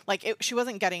weight, she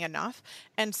wasn't getting enough.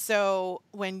 And so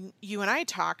when you and I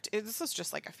talked, this was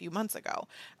just like a few months ago,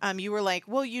 you were like,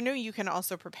 well, you can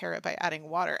also prepare it by adding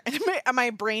water. And my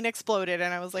brain exploded,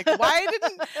 and I was like, why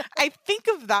didn't I think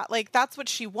of that? Like, that's what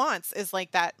she wants, is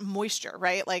like that moisture,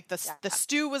 right? Like the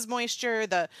stew was moisture,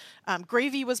 the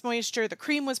gravy was moisture, the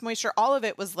cream was moisture, all of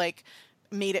it was like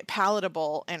made it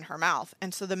palatable in her mouth.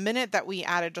 And so the minute that we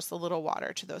added just a little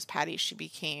water to those patties, she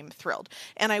became thrilled.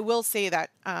 And I will say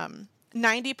that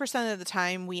 90% of the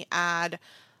time we add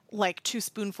like 2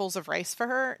 spoonfuls of rice for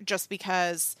her, just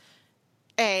because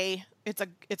it's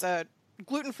a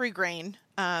gluten-free grain,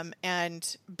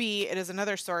 and B, it is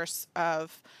another source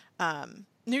of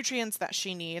nutrients that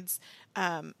she needs,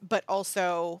 but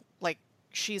also like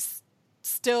she's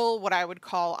still what I would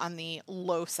call on the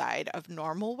low side of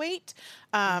normal weight.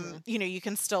 You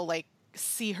can still like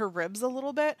see her ribs a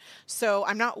little bit. So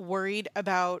I'm not worried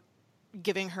about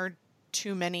giving her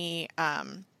too many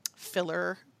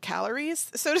filler calories,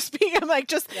 so to speak. I'm like,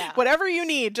 just whatever you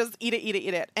need, just eat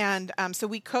it. And so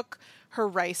we cook her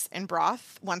rice in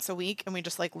broth once a week, and we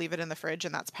just like leave it in the fridge,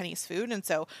 and that's Penny's food. And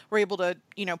so we're able to,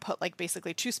 put like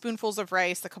basically 2 spoonfuls of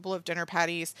rice, a couple of dinner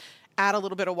patties, add a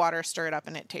little bit of water, stir it up,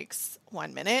 and it takes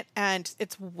 1 minute. And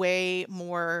it's way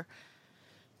more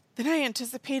than I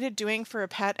anticipated doing for a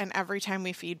pet. And every time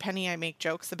we feed Penny, I make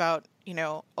jokes about,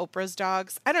 Oprah's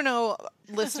dogs. I don't know,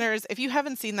 listeners, if you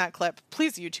haven't seen that clip,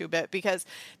 please YouTube it, because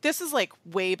this is like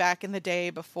way back in the day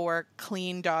before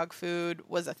clean dog food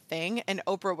was a thing. And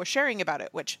Oprah was sharing about it,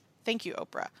 which, thank you,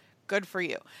 Oprah. Good for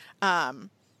you.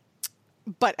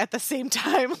 But at the same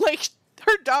time, like,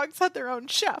 her dogs had their own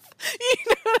chef. You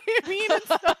know what I mean? And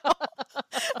so I'm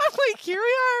like, here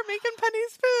we are making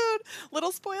Penny's food,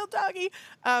 little spoiled doggy.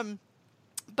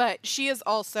 But she is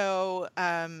also,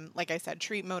 like I said,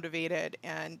 treat motivated.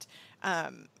 And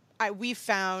we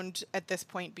found at this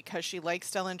point, because she likes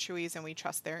Stella & Chewy's and we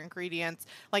trust their ingredients,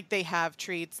 like they have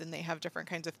treats and they have different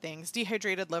kinds of things.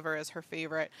 Dehydrated liver is her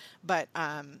favorite. But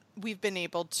we've been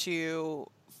able to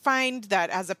find that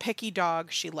as a picky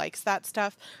dog, she likes that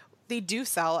stuff. They do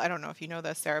sell, I don't know if you know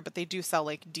this, Sarah, but they do sell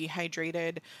like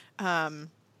dehydrated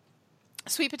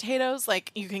sweet potatoes.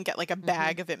 Like you can get like a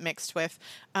bag of it mixed with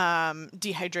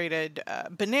dehydrated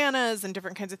bananas and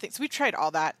different kinds of things. We tried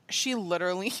all that. She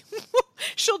literally,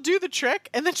 she'll do the trick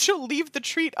and then she'll leave the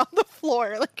treat on the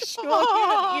floor. Like she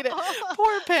won't even eat it.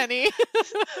 Poor Penny.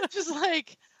 Just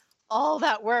like, all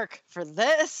that work for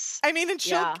this. I mean, and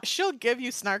she'll give you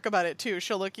snark about it too.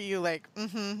 She'll look at you like,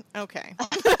 okay.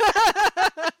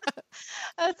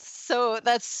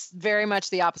 That's very much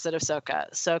the opposite of Soka.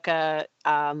 Soka,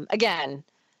 again,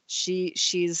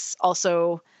 she's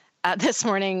also this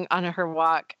morning on her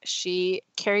walk, she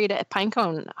carried a pine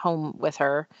cone home with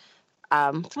her,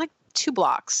 for like 2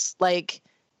 blocks. Like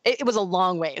it was a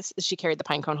long ways. She carried the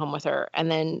pine cone home with her,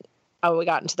 and then we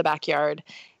got into the backyard,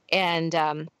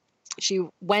 and she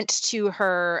went to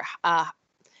her, I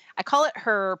call it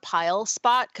her pile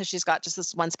spot, because she's got just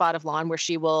this one spot of lawn where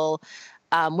she will,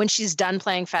 when she's done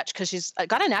playing fetch, because she's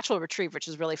got a natural retrieve, which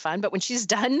is really fun. But when she's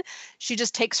done, she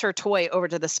just takes her toy over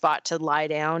to the spot to lie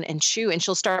down and chew, and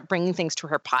she'll start bringing things to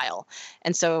her pile.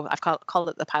 And so I've called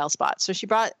it the pile spot. So she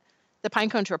brought the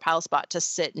pine cone to her pile spot to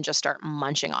sit and just start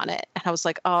munching on it. And I was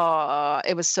like, oh,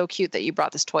 it was so cute that you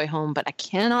brought this toy home, but I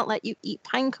cannot let you eat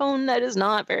pine cone. That is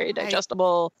not very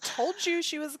digestible. I told you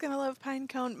she was going to love pine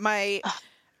cone. I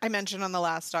mentioned on the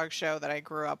last dog show that I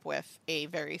grew up with a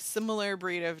very similar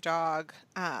breed of dog.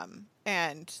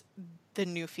 And the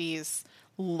Newfies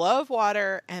love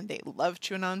water and they love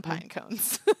chewing on pine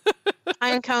cones.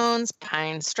 Pine cones,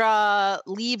 pine straw,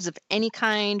 leaves of any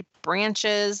kind,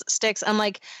 branches, sticks. I'm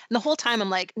like, and the whole time I'm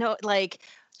like, no, like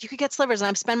you could get slivers. And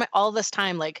I'm spending all this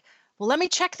time like, well, let me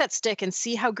check that stick and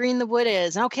see how green the wood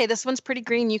is. Okay, this one's pretty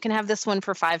green. You can have this one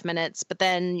for 5 minutes, but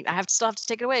then I still have to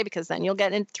take it away, because then you'll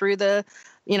get in through the,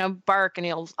 bark, and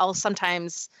I'll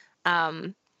sometimes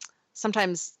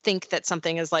think that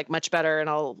something is like much better, and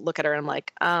I'll look at her and I'm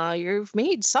like, you've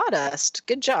made sawdust.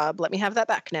 Good job. Let me have that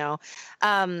back now.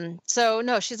 So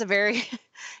no, she's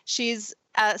she's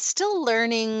still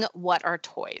learning what are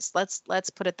toys. Let's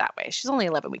put it that way. She's only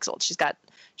 11 weeks old. She's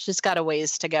got a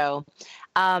ways to go.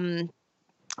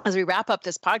 As we wrap up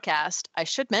this podcast, I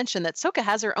should mention that Soka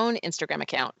has her own Instagram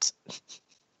account.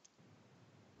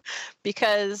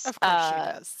 Because of course she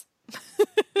does.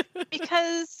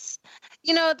 Because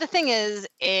the thing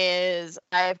is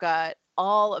I've got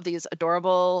all of these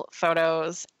adorable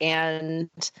photos and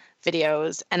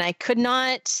videos, and I could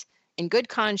not in good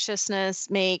consciousness,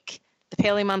 make the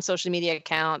Paleo Mom social media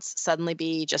accounts suddenly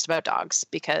be just about dogs,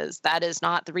 because that is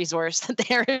not the resource that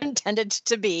they're intended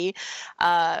to be.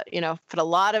 Put a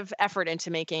lot of effort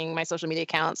into making my social media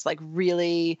accounts like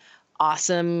really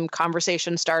awesome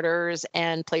conversation starters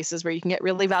and places where you can get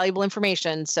really valuable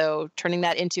information. So turning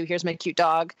that into, here's my cute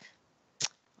dog,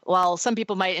 while some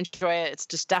people might enjoy it, it's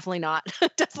just definitely not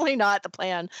the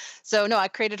plan. So no, I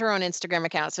created her own Instagram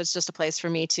account. So it's just a place for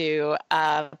me to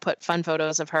put fun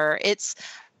photos of her. It's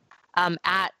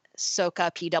at Soka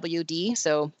PWD,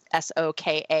 so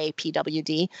Soka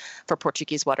PWD for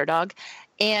Portuguese water dog.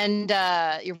 And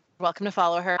you're welcome to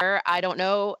follow her. I don't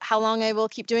know how long I will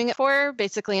keep doing it for,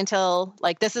 basically until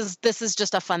like this is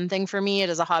just a fun thing for me. It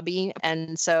is a hobby.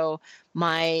 And so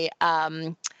I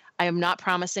am not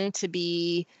promising to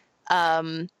be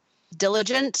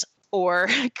diligent or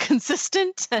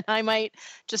consistent, and I might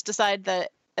just decide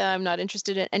that I'm not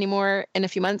interested in anymore in a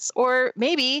few months, or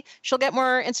maybe she'll get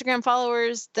more Instagram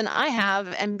followers than I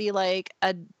have and be like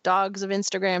a Dogs of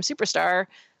Instagram superstar.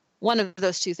 One of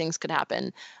those two things could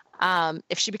happen.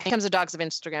 If she becomes a Dogs of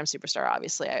Instagram superstar,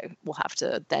 obviously I will have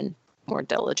to then more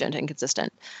diligent and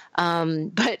consistent.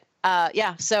 So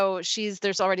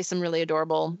there's already some really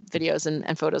adorable videos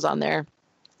and photos on there.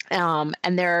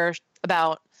 And they're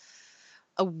about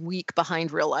a week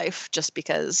behind real life just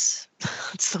because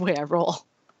it's the way I roll.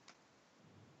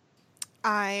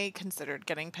 I considered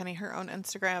getting Penny her own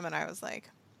Instagram, and I was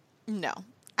like, no.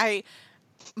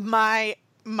 My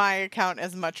account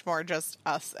is much more just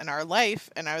us and our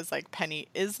life, and I was like, Penny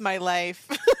is my life.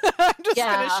 I'm just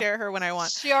going to share her when I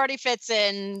want. She already fits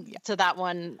in to that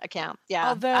one account. Yeah,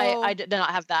 although I did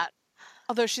not have that.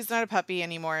 Although she's not a puppy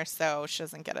anymore, so she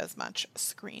doesn't get as much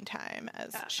screen time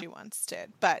as she once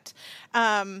did. But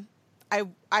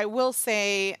I will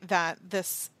say that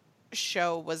this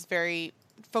show was very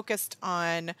focused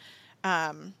on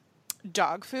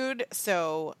dog food.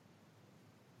 So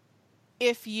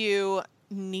if you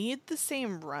need the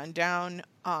same rundown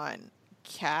on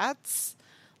cats,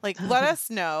 like let us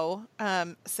know.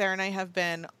 Sarah and I have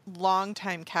been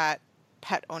longtime cat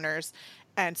pet owners.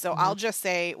 And so I'll just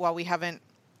say, while we haven't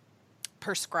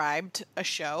prescribed a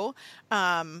show,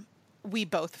 we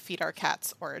both feed our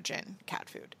cats Origin cat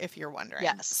food, if you're wondering.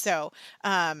 Yes. So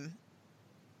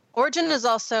Origin is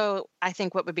also, I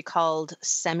think, what would be called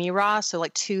semi-raw. So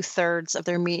like 2/3 of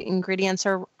their meat ingredients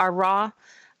are raw.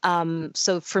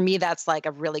 So for me, that's like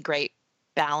a really great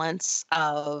balance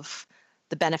of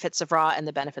the benefits of raw and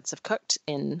the benefits of cooked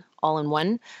all in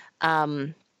one.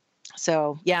 It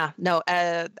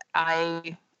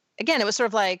was sort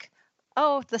of like,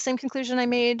 the same conclusion I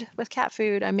made with cat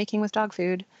food, I'm making with dog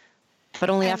food, but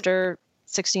only after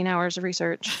 16 hours of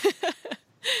research.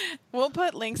 We'll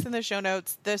put links in the show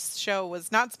notes. This show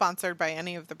was not sponsored by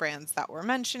any of the brands that we're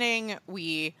mentioning.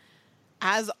 We,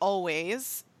 as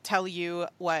always, tell you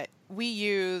what we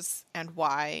use and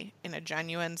why in a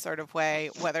genuine sort of way,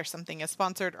 whether something is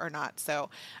sponsored or not. So,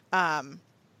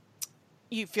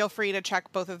 you feel free to check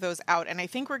both of those out. And I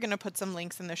think we're going to put some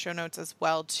links in the show notes as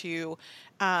well to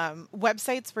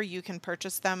websites where you can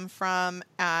purchase them from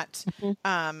at,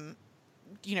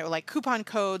 like coupon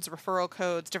codes, referral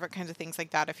codes, different kinds of things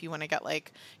like that. If you want to get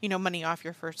money off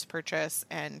your first purchase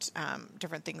and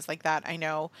different things like that. I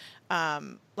know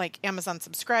like Amazon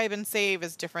Subscribe and Save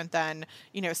is different than,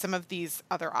 some of these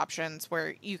other options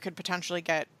where you could potentially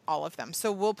get all of them.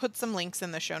 So we'll put some links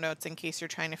in the show notes in case you're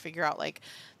trying to figure out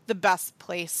the best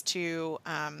place to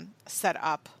set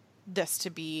up this to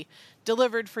be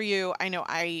delivered for you. I know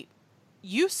I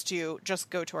used to just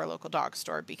go to our local dog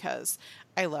store because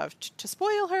I loved to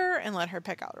spoil her and let her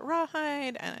pick out a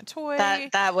rawhide and a toy.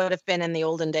 That would have been in the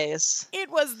olden days.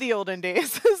 It was the olden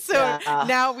days. So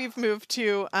now we've moved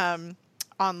to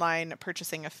online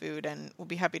purchasing of food, and we'll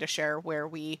be happy to share where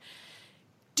we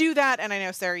do that. And I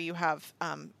know, Sarah, you have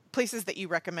places that you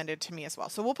recommended to me as well.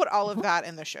 So we'll put all of that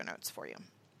in the show notes for you.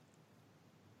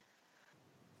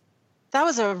 That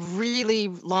was a really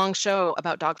long show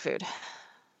about dog food.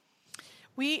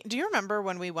 Do you remember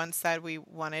when we once said we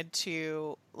wanted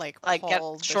to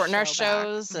shorten our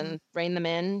shows and rein them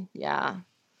in? Yeah.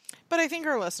 But I think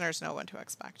our listeners know what to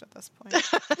expect at this point.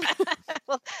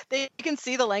 Well, they can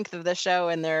see the length of the show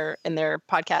in their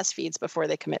podcast feeds before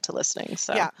they commit to listening.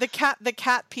 So yeah, the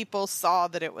cat people saw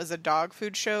that it was a dog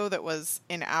food show that was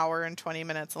an hour and 20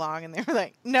 minutes long, and they were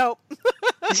like, nope.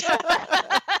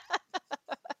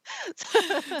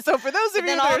 So for those of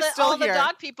you that are still here, all the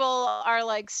dog people are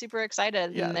super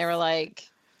excited, and they were like,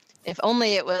 if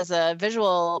only it was a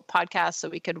visual podcast so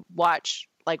we could watch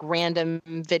random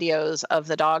videos of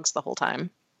the dogs the whole time.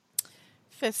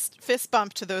 Fist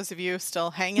bump to those of you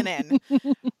still hanging in.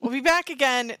 We'll be back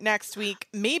again next week,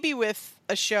 maybe with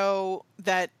a show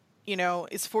that,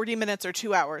 is 40 minutes or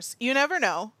 2 hours. You never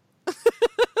know.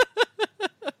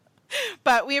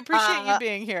 But we appreciate you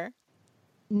being here.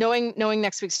 Knowing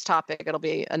next week's topic, it'll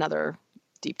be another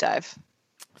deep dive.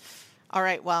 All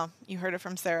right. Well, you heard it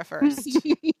from Sarah first.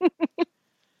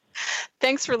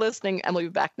 Thanks for listening, and we'll be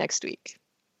back next week.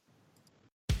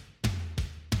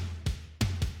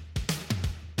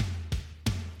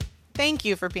 Thank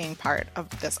you for being part of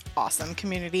this awesome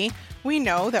community. We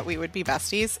know that we would be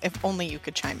besties if only you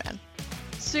could chime in.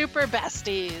 Super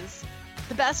besties.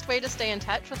 The best way to stay in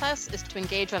touch with us is to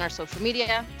engage on our social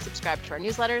media, subscribe to our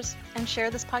newsletters, and share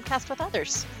this podcast with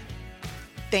others.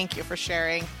 Thank you for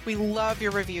sharing. We love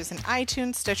your reviews in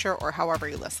iTunes, Stitcher, or however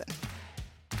you listen.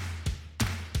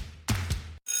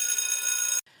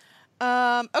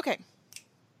 Okay.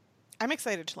 I'm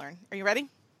excited to learn. Are you ready?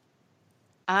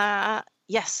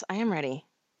 Yes, I am ready.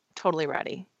 Totally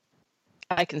ready.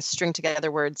 I can string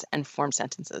together words and form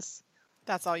sentences.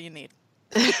 That's all you need.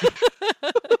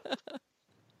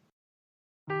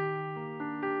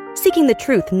 Seeking the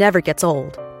truth never gets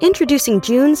old. Introducing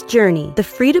June's Journey, the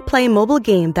free-to-play mobile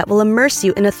game that will immerse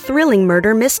you in a thrilling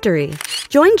murder mystery.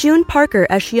 Join June Parker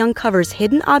as she uncovers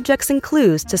hidden objects and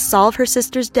clues to solve her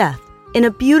sister's death in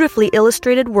a beautifully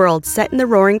illustrated world set in the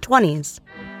Roaring '20s.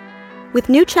 With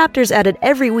new chapters added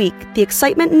every week, the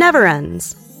excitement never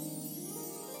ends.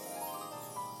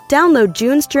 Download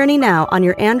June's Journey now on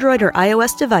your Android or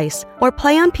iOS device, or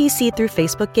play on PC through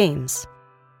Facebook Games.